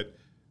 But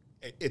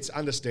it's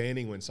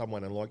understanding when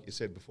someone, and like you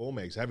said before,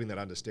 Megs, having that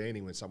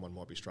understanding when someone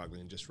might be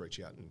struggling and just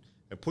reach out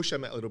and push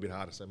them a little bit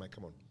harder. Say, mate,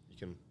 come on, you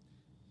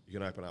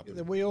can open up.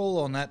 We're all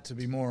on that to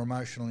be more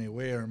emotionally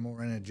aware and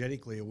more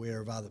energetically aware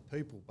of other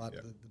people. But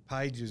the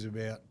page is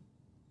about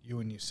you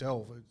and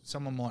yourself.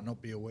 Someone might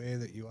not be aware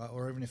that you are,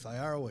 or even if they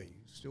are aware, you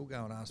still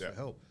go and ask for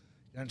help.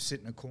 You don't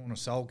sit in a corner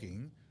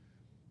sulking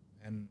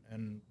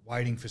and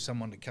waiting for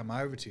someone to come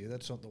over to you.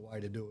 That's not the way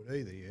to do it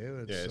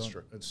either. It's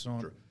true. It's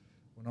not. True.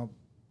 We're not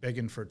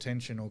begging for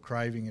attention or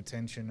craving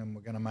attention, and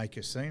we're going to make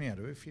a scene out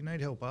of it. If you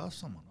need help, ask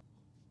someone.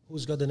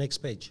 Who's got the next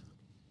page?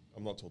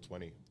 I'm not till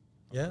 20.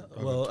 Yeah,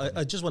 well,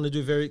 I just want to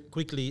do very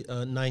quickly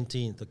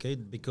 19th, okay?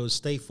 Because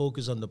stay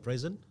focused on the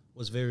present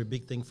was a very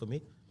big thing for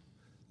me.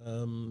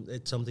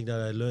 It's something that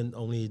I learned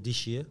only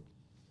this year,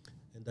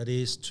 and that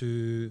is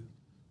to,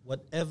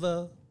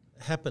 whatever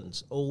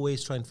happens,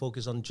 always try and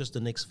focus on just the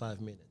next 5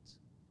 minutes.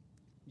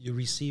 You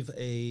receive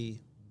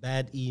a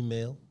bad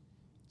email,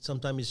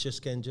 sometimes it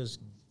just can just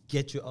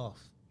get you off.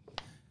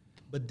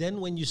 But then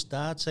when you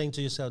start saying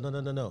to yourself,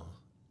 no,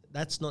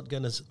 that's not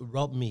going to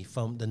rob me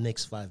from the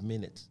next 5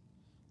 minutes,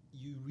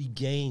 you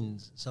regain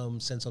some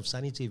sense of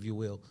sanity, if you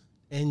will,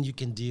 and you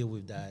can deal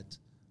with that,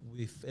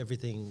 with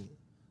everything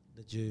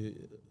that you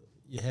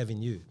have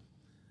in you.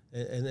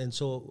 And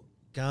so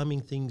calming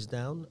things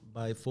down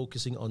by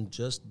focusing on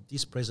just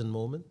this present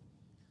moment.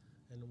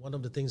 And one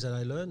of the things that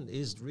I learned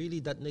is really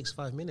that next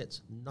 5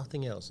 minutes,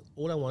 nothing else.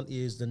 All I want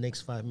is the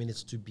next 5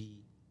 minutes to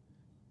be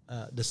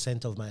the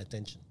center of my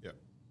attention. Yeah.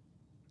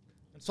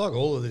 It's like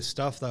all of this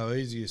stuff, though,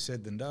 easier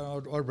said than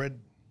done. I read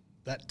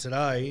that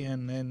today,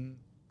 and then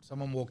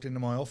someone walked into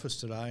my office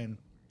today and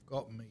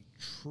got me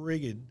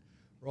triggered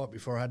right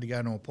before I had to go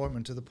to an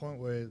appointment, to the point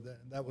where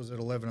that was at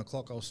 11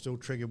 o'clock. I was still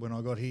triggered when I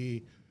got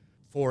here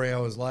 4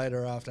 hours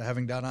later after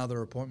having done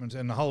other appointments.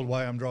 And the whole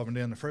way I'm driving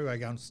down the freeway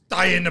going,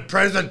 stay in the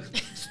present,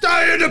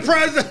 stay in the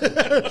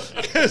present.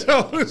 Because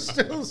I was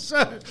still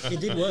so It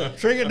did work.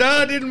 triggered.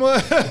 No, it didn't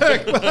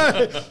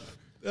work.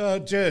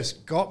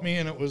 Just got me,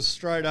 and it was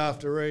straight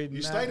after reading.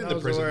 You that. stayed in That the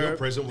was present. where- Your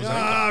present was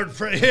Ah,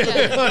 anchor. You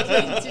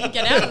didn't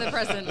get out of the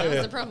present. That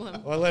was the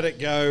problem. I let it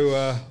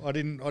go. I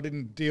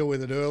didn't deal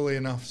with it early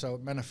enough, so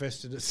it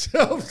manifested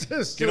itself. Just Can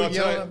I still tell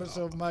yelling you- at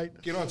myself,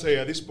 mate. Can I tell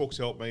you, this book's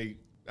helped me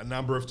a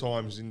number of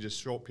times in just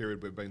a short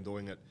period we've been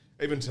doing it.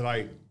 Even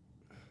today,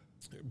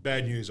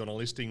 bad news on a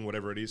listing,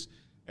 whatever it is.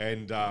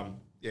 And, I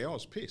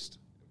was pissed.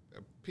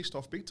 Pissed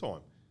off big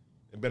time.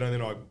 But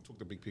then I took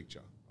the big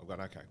picture. I've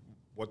gone, okay,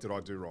 what did I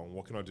do wrong?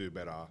 What can I do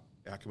better?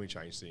 How can we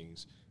change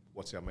things?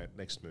 What's our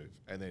next move?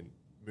 And then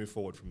move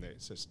forward from there.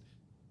 It's just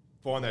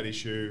find that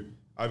issue,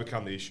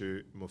 overcome the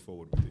issue, and move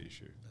forward with the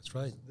issue. That's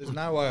right. There's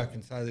no way I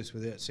can say this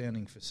without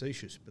sounding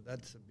facetious, but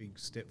that's a big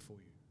step for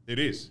you, It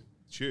is.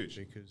 It's huge.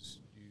 because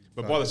you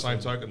But by the focus same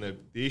on- token,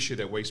 the issue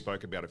that we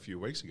spoke about a few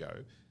weeks ago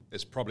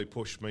has probably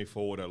pushed me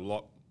forward a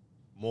lot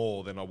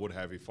more than I would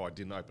have if I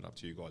didn't open up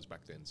to you guys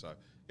back then. So,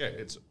 yeah,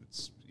 it's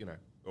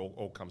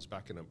all comes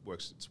back and it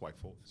works its way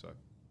forward. So,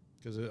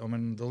 Because, I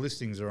mean, the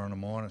listings are on a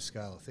minor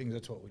scale of things.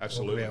 That's what we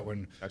Absolutely. talk about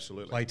when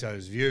Absolutely.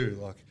 Plato's view.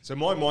 Like, so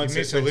my you mindset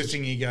miss a says-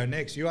 listing, you go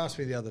next. You asked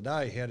me the other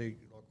day, how do you,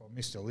 like, I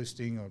missed a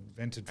listing, I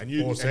vented for and 4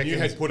 you seconds.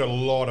 had put a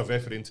lot of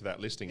effort into that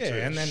listing too.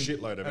 and then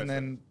shitload of effort. and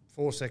then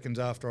 4 seconds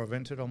after I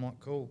vented, I'm like,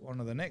 cool, on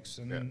to the next.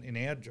 And then in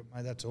our job,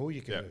 mate, that's all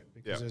you can Yeah, do,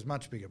 because yeah. there's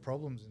much bigger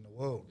problems in the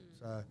world.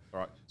 So All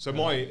right. So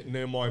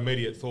my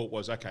immediate thought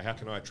was, okay, how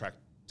can I attract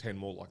 10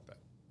 more like that?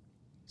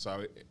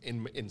 So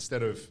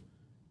instead of,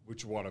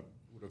 which would have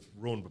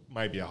ruined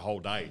maybe a whole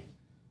day,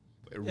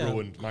 it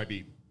ruined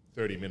maybe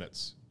 30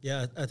 minutes.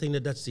 Yeah, I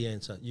think that's the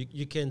answer.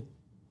 You can,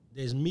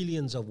 there's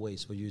millions of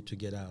ways for you to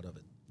get out of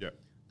it. Yeah.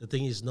 The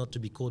thing is not to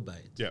be caught by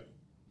it. Yeah.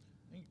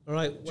 All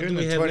right, what June do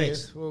we the have 20th.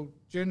 next? Well,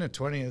 June the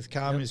 20th,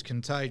 calm is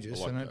contagious,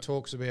 I like and that. it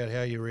talks about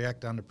how you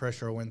react under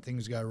pressure or when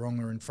things go wrong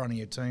or in front of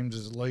your teams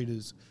as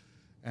leaders,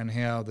 and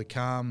how the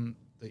calm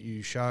that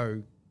you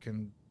show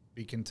can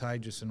be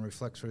contagious and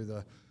reflect through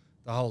the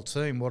whole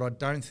team. What I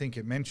don't think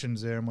it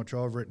mentions there, and which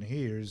I've written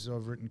here, is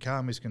I've written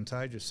calm is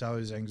contagious, so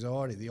is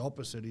anxiety. The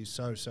opposite is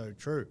so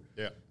true.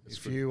 Yeah. It's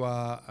If good. you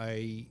are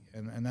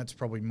and that's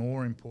probably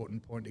more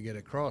important point to get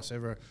across.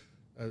 A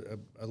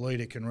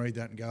leader can read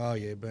that and go, oh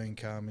yeah, being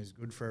calm is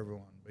good for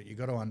everyone. But you've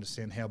got to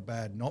understand how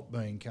bad not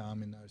being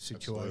calm in those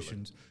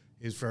situations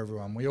is for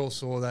everyone. We all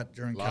saw that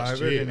during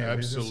Last COVID year, in our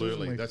businesses,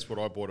 absolutely. and That's what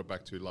I brought it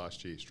back to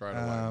last year, straight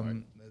away.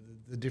 mate.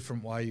 the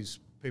different ways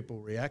people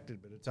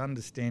reacted, but it's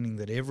understanding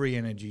that every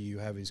energy you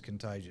have is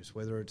contagious.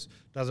 Whether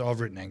I've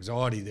written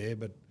anxiety there,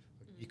 but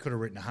you could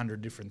have written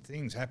 100 different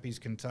things. Happy is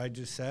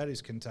contagious, sad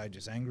is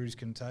contagious, angry is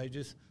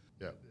contagious.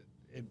 Yeah.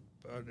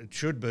 It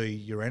should be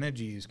your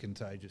energy is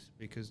contagious,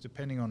 because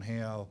depending on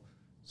how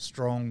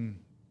strong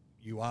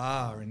you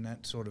are in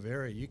that sort of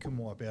area, you can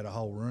wipe out a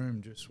whole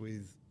room just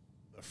with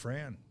a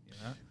frown, you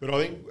know. But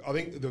I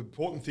think the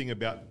important thing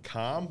about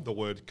calm, the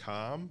word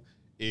calm,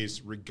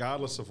 is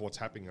regardless of what's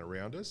happening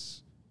around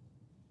us,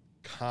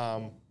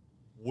 calm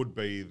would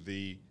be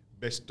the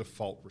best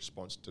default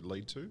response to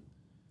lead to.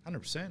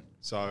 100%.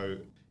 So,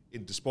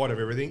 despite of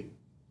everything,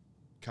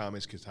 calm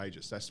is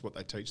contagious. That's what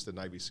they teach the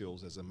Navy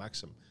SEALs as a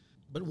maxim.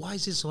 But why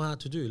is it so hard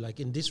to do? Like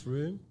in this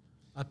room,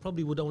 I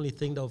probably would only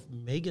think of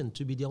Megan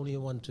to be the only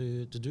one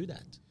to do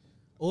that.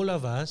 All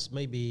of us,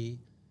 maybe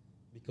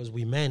because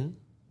we men,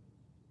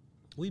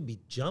 we'd be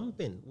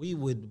jumping. We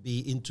would be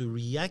into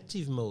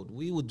reactive mode.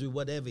 We would do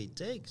whatever it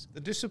takes. The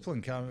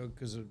discipline comes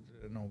because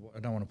I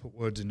don't want to put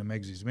words into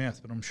Meg's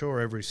mouth, but I'm sure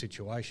every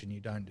situation you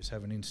don't just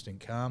have an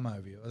instant calm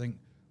over you. I think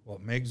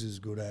what Meg's is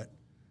good at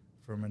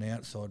from an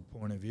outside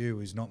point of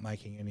view is not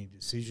making any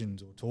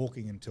decisions or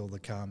talking until the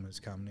calm has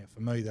come. Now, for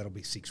me, that'll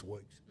be 6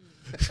 weeks.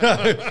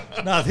 So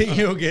nothing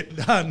will get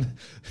done.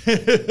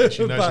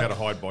 She knows how to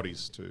hide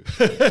bodies too.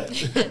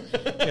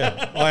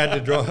 Yeah, I had to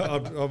drive.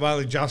 I'm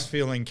only just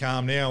feeling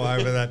calm now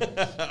over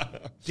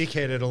that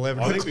dickhead at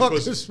 11 o'clock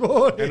this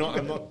morning.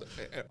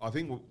 I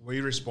think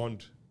we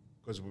respond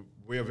because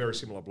we are very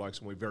similar blokes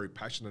and we're very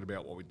passionate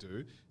about what we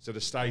do. So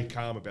to stay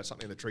calm about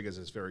something that triggers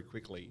us very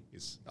quickly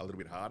is a little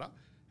bit harder.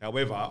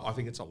 However, I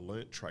think it's a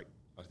learnt trait.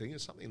 I think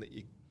it's something that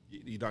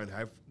you don't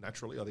have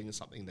naturally. I think it's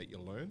something that you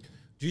learn.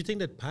 Do you think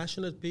that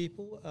passionate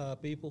people are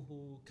people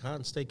who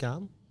can't stay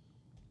calm?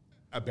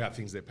 About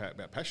things they're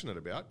passionate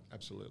about,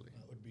 absolutely.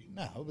 That would be,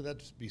 no, but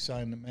that'd be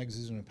saying that Mags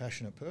isn't a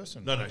passionate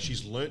person. No,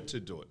 she's learnt to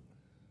do it.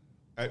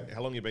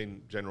 How long have you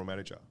been general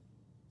manager?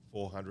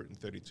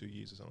 432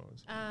 years or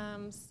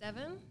something?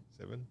 7.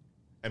 7?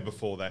 And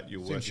before that, you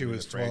were Since she working in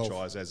was a 12.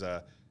 franchise as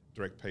a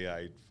direct PA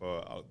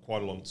for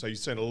quite a long... So you've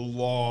seen a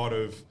lot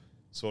of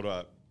sort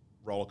of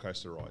roller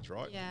coaster rides,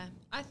 right? Yeah,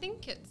 I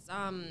think it's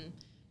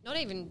not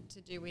even to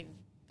do with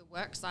the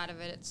work side of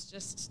it. It's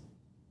just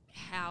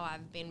how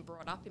I've been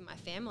brought up in my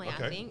family.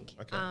 Okay, I think,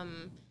 okay.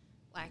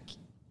 like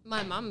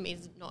my mum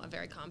is not a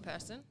very calm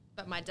person,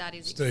 but my dad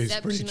is Steve's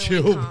pretty exceptionally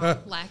chill. calm.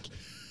 Like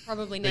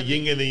probably The never,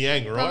 yin and the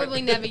yang, right?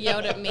 probably never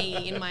yelled at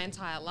me in my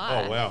entire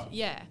life. wow.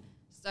 Yeah.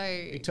 So,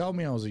 He told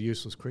me I was a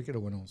useless cricketer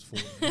when I was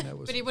 14. That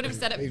was but he would have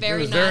said it he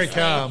very was nicely. very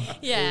calm.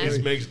 Yeah. He's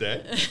Meg's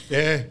dad.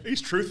 Yeah.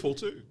 He's truthful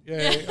too.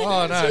 Yeah.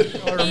 Oh, no.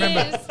 I remember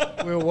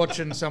Yes. we were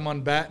watching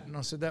someone bat, and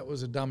I said, that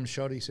was a dumb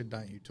shot. He said,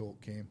 don't you talk,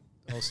 Cam.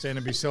 I was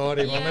standing beside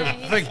him. I'll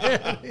never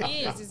forget.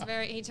 He is.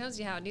 He tells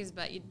you how it is,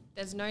 but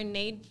there's no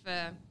need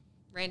for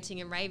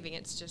ranting and raving.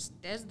 It's just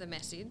there's the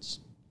message.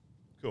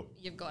 Cool.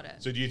 You've got it.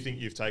 So do you think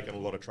you've taken a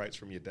lot of traits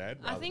from your dad?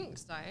 I think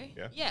so.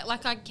 Yeah? Yeah,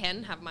 like I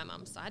can have my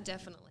mum's side,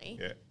 definitely.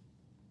 Yeah.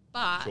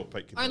 But Sure,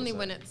 Pete can tell only us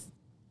when that. it's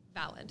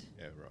valid.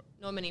 Yeah, right.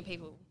 Not many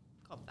people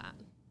cop that.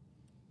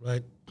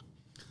 Right.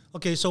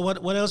 Okay, so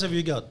what else have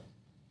you got?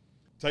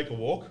 Take a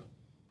walk.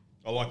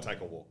 I like take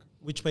a walk.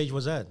 Which page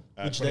was that?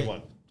 Which 21.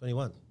 day?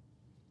 21.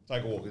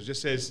 Take a walk. It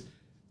just says,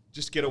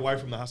 just get away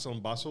from the hustle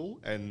and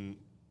bustle and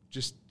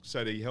just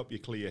so to help you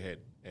clear your head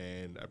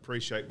and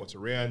appreciate what's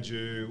around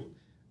you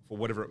for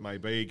whatever it may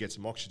be, get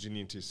some oxygen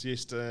into your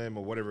system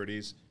or whatever it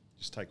is,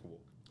 just take a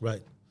walk.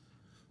 Right.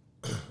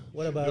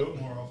 What Do about...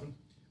 it more often.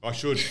 I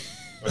should.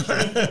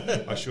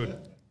 I should.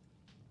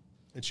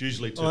 It's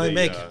usually to All right, the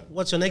Meg,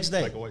 what's your next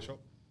day? takeaway shop.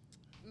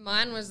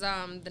 Mine was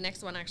the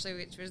next one actually,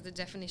 which was the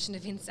definition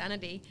of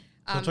insanity.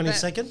 The But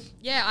 22nd?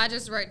 Yeah, I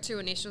just wrote 2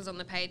 initials on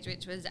the page,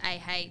 which was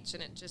AH,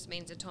 and it just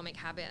means Atomic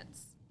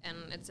Habits. And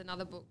it's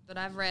another book that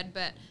I've read,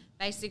 but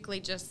basically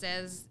just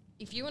says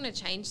if you want to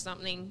change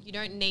something, you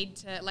don't need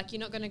to, like, you're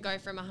not going to go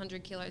from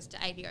 100 kilos to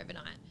 80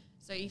 overnight.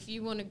 So if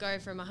you want to go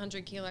from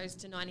 100 kilos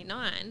to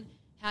 99,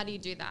 how do you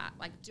do that?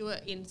 Like, do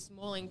it in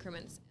small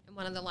increments. And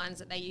one of the lines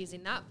that they use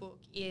in that book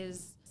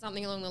is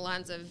something along the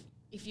lines of,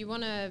 if you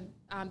want to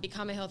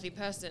become a healthy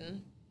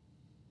person,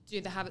 do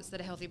the habits that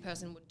a healthy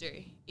person would do.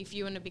 If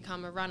you want to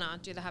become a runner,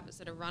 do the habits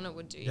that a runner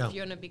would do. Yeah. If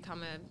you want to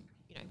become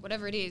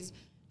whatever it is,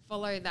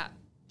 follow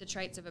the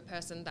traits of a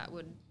person that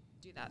would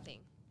do that thing.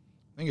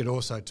 I think it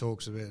also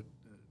talks about,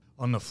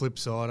 on the flip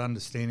side,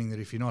 understanding that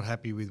if you're not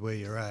happy with where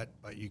you're at,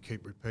 but you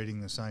keep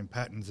repeating the same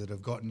patterns that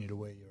have gotten you to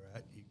where you're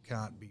at, you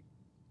can't be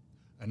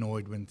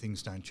annoyed when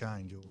things don't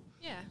change or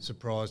Yeah.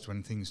 surprised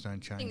when things don't I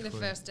change. think the for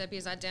you. first step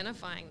is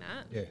identifying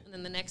that. Yeah. And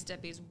then the next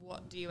step is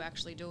what do you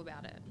actually do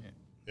about it?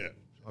 Yeah.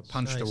 I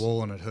punched Nice. a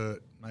wall and it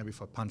hurt. Maybe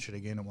if I punch it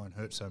again, it won't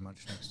hurt so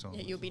much next time.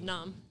 Yeah, you'll be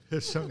numb.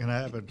 It's not going to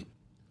happen.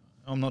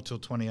 I'm not till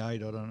 28. I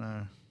don't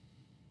know.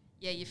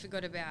 Yeah, you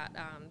forgot about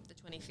the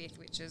 25th,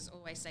 which is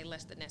always say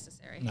less than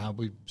necessary. No,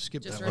 we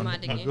skipped Just that one.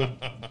 reminding you.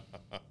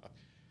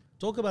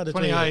 Talk about the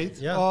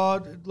 28th. Yeah. Oh,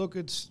 look,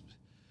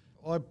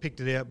 I picked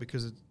it out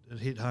because it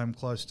hit home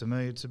close to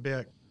me. It's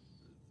about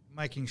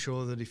making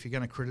sure that if you're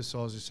going to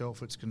criticise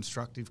yourself, it's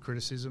constructive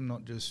criticism,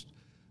 not just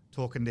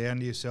talking down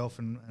to yourself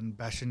and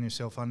bashing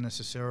yourself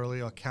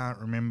unnecessarily. I can't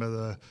remember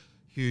the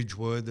huge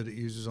word that it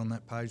uses on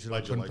that page that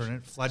I couldn't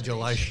pronounce.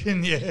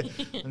 Flagellation, yeah.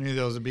 I knew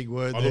there was a big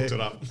word I there. looked it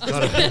up.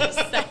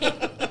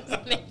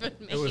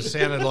 It was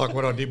sounded like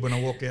what I did when I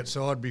walked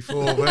outside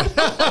before. But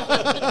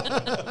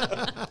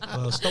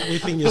Well, stop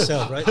whipping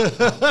yourself, right?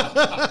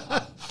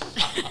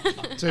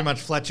 too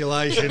much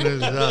flatulation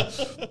is...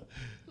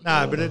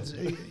 no, but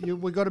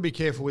we've got to be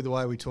careful with the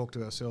way we talk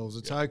to ourselves.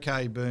 It's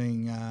okay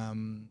being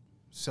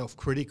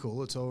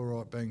self-critical. It's all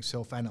right being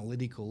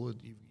self-analytical.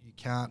 You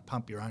can't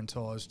pump your own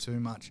tyres too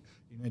much.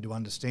 You need to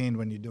understand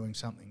when you're doing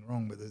something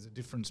wrong, but there's a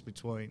difference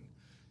between,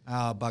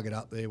 bug it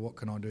up there, what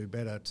can I do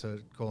better,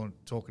 to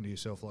talking to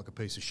yourself like a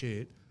piece of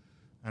shit.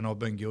 And I've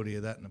been guilty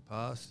of that in the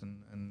past.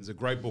 And There's a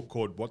great book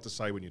called What to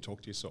Say When You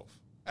Talk to Yourself.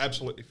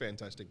 Absolutely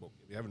fantastic book.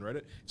 If you haven't read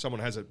it, if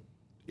someone has an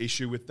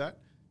issue with that,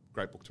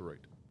 great book to read.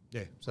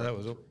 yeah, so that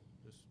was all.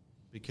 Just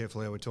be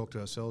careful how we talk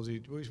to ourselves.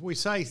 We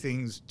say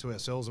things to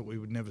ourselves that we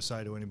would never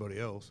say to anybody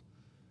else.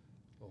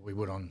 Well, we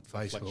would on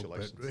Facebook,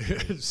 but Flatulation.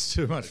 it's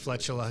too much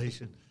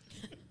flatulation.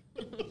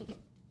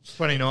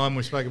 29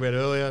 we spoke about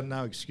earlier,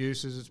 no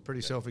excuses. It's pretty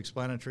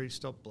self-explanatory.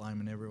 Stop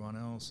blaming everyone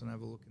else and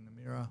have a look in the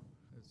mirror.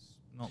 It's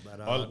not that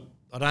hard.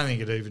 I don't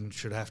think it even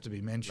should have to be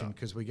mentioned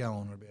because we go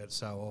on about it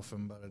so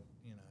often, but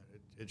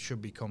it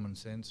should be common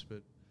sense.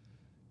 But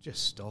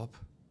just stop.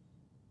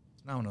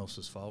 It's no one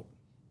else's fault.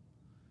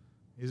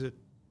 Is it,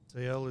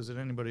 TL? Is it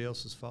anybody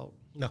else's fault?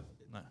 No.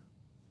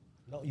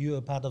 No, you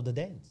are part of the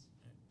dance.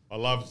 I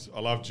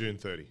loved June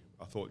 30.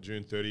 I thought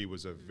June 30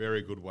 was a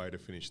very good way to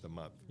finish the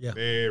month. Yeah.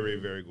 Very,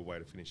 very good way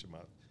to finish the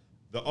month.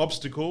 The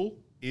obstacle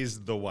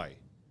is the way.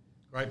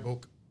 Great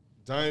book.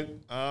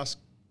 Don't ask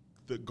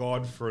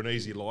God for an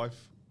easy life.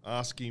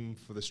 Ask him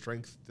for the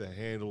strength to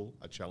handle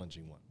a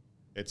challenging one.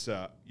 It's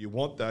you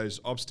want those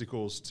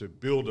obstacles to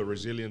build a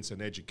resilience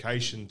and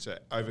education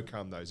to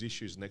overcome those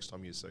issues next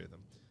time you see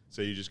them.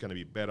 So you're just going to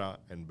be better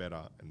and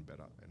better and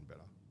better and better.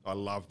 I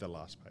love the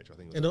last page. I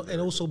think it was And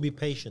also be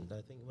patient.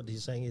 I think what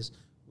he's saying is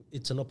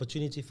it's an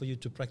opportunity for you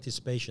to practice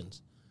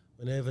patience.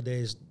 Whenever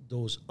there's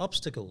those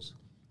obstacles,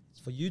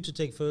 it's for you to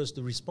take first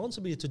the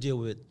responsibility to deal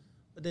with it,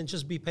 but then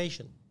just be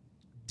patient.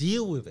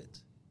 Deal with it.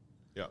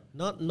 Yeah.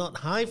 Not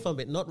hide from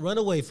it, not run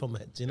away from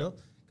it,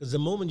 Because the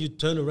moment you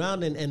turn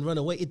around and run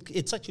away,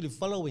 it's actually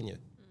following you.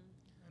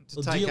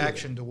 To take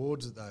action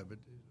towards it, though. But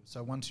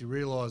so once you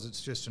realise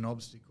it's just an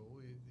obstacle,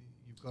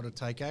 you've got to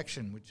take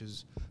action, which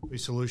is be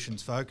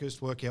solutions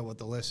focused, work out what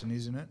the lesson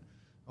is in it.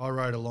 I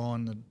wrote a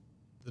line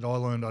that I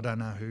learned, I don't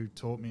know who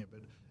taught me it,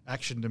 but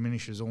action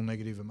diminishes all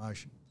negative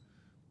emotion.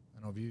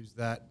 And I've used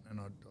that, and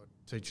I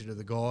teach it to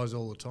the guys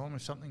all the time.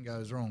 If something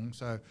goes wrong,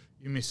 so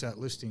you miss that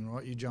listing,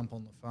 right? You jump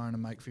on the phone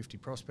and make 50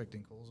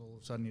 prospecting calls. All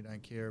of a sudden you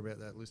don't care about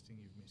that listing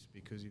you've missed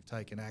because you've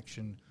taken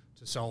action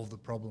to solve the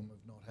problem of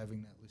not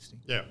having that listing.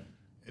 Yeah.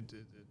 It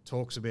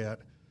talks about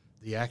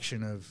the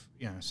action of,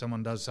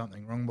 someone does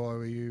something wrong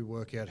by you,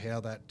 work out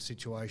how that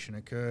situation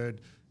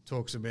occurred.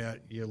 Talks about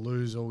you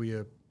lose all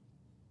your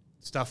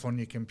stuff on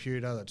your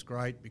computer. That's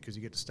great because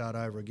you get to start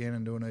over again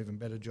and do an even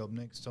better job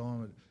next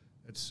time.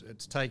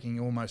 It's taking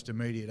almost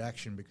immediate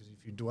action because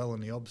if you dwell on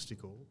the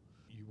obstacle,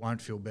 you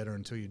won't feel better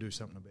until you do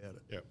something about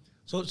it. Yeah.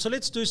 So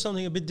let's do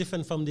something a bit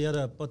different from the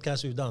other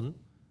podcasts we've done.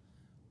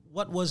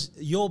 What was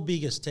your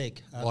biggest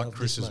take out Like of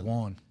Chris's this month?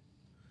 wine.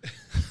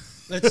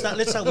 Let's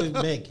start with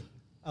Meg,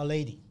 our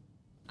lady.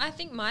 I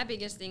think my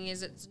biggest thing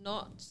is it's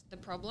not the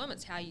problem,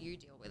 it's how you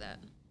deal with it.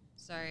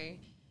 So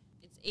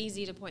it's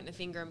easy to point the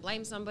finger and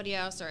blame somebody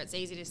else, or it's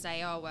easy to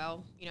say, oh,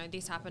 well,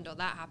 this happened or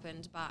that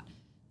happened, but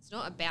it's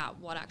not about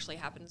what actually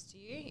happens to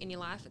you in your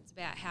life. It's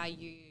about how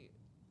you,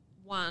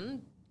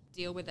 one,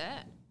 deal with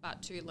it,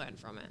 but two, learn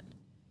from it.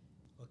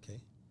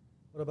 Okay.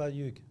 What about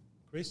you,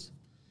 Chris?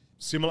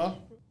 Similar.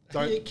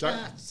 Don't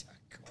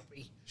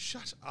Copy.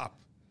 shut up.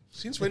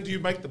 Since when do you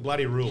make the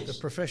bloody rules? The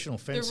professional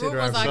The fence rule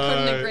sitter. was I So-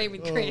 couldn't agree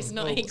with Chris,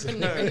 not he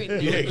couldn't agree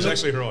with Yeah, me.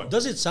 exactly right.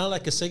 Does it sound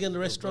like a second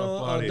restaurant, or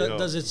bloody hell.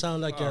 does it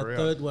sound like a Far out.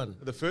 third one?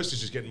 The first is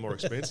just getting more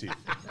expensive.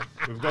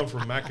 We've gone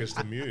from Macca's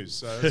to Muse,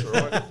 so that's all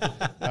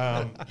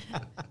right.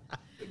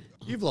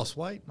 You've lost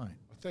weight, mate.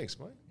 Thanks,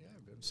 mate. Yeah,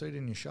 I've seen it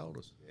in your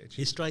shoulders. Yeah,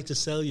 He's trying to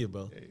sell you,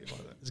 bro. yeah, you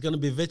like that. It's going to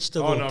be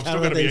vegetable. Oh, no, I'm still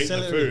going to be carrot, eating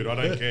and the celery. food. I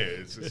don't care.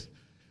 It's just,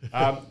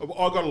 I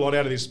got a lot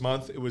out of this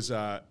month. It was,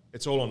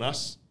 it's all on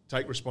us.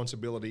 Take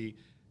responsibility.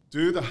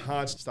 Do the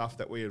hard stuff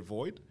that we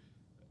avoid.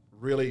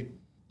 Really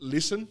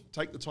listen.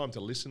 Take the time to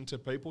listen to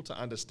people, to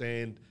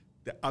understand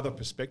the other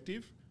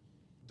perspective.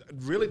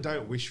 Really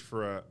don't wish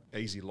for an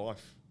easy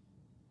life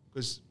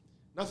because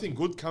nothing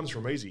good comes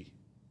from easy.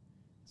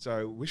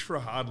 So wish for a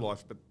hard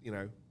life, but,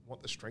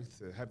 want the strength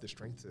to have the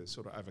strength to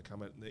sort of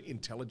overcome it and the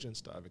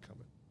intelligence to overcome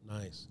it.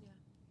 Nice.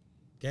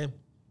 Game.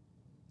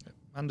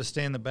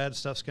 Understand the bad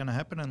stuff's going to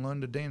happen and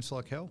learn to dance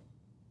like hell.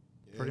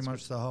 Yeah, Pretty that's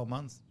much the whole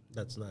month.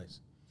 That's nice.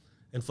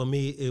 And for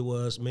me, it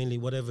was mainly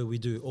whatever we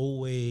do,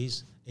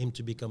 always aim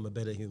to become a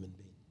better human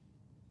being.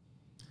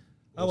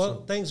 Oh,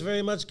 well, thanks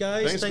very much,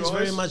 guys. Thanks,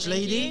 very guys. much, Thank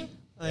lady.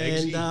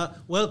 you. And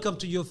welcome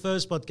to your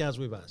first podcast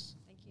with us.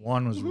 Thank you.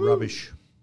 Wine was rubbish.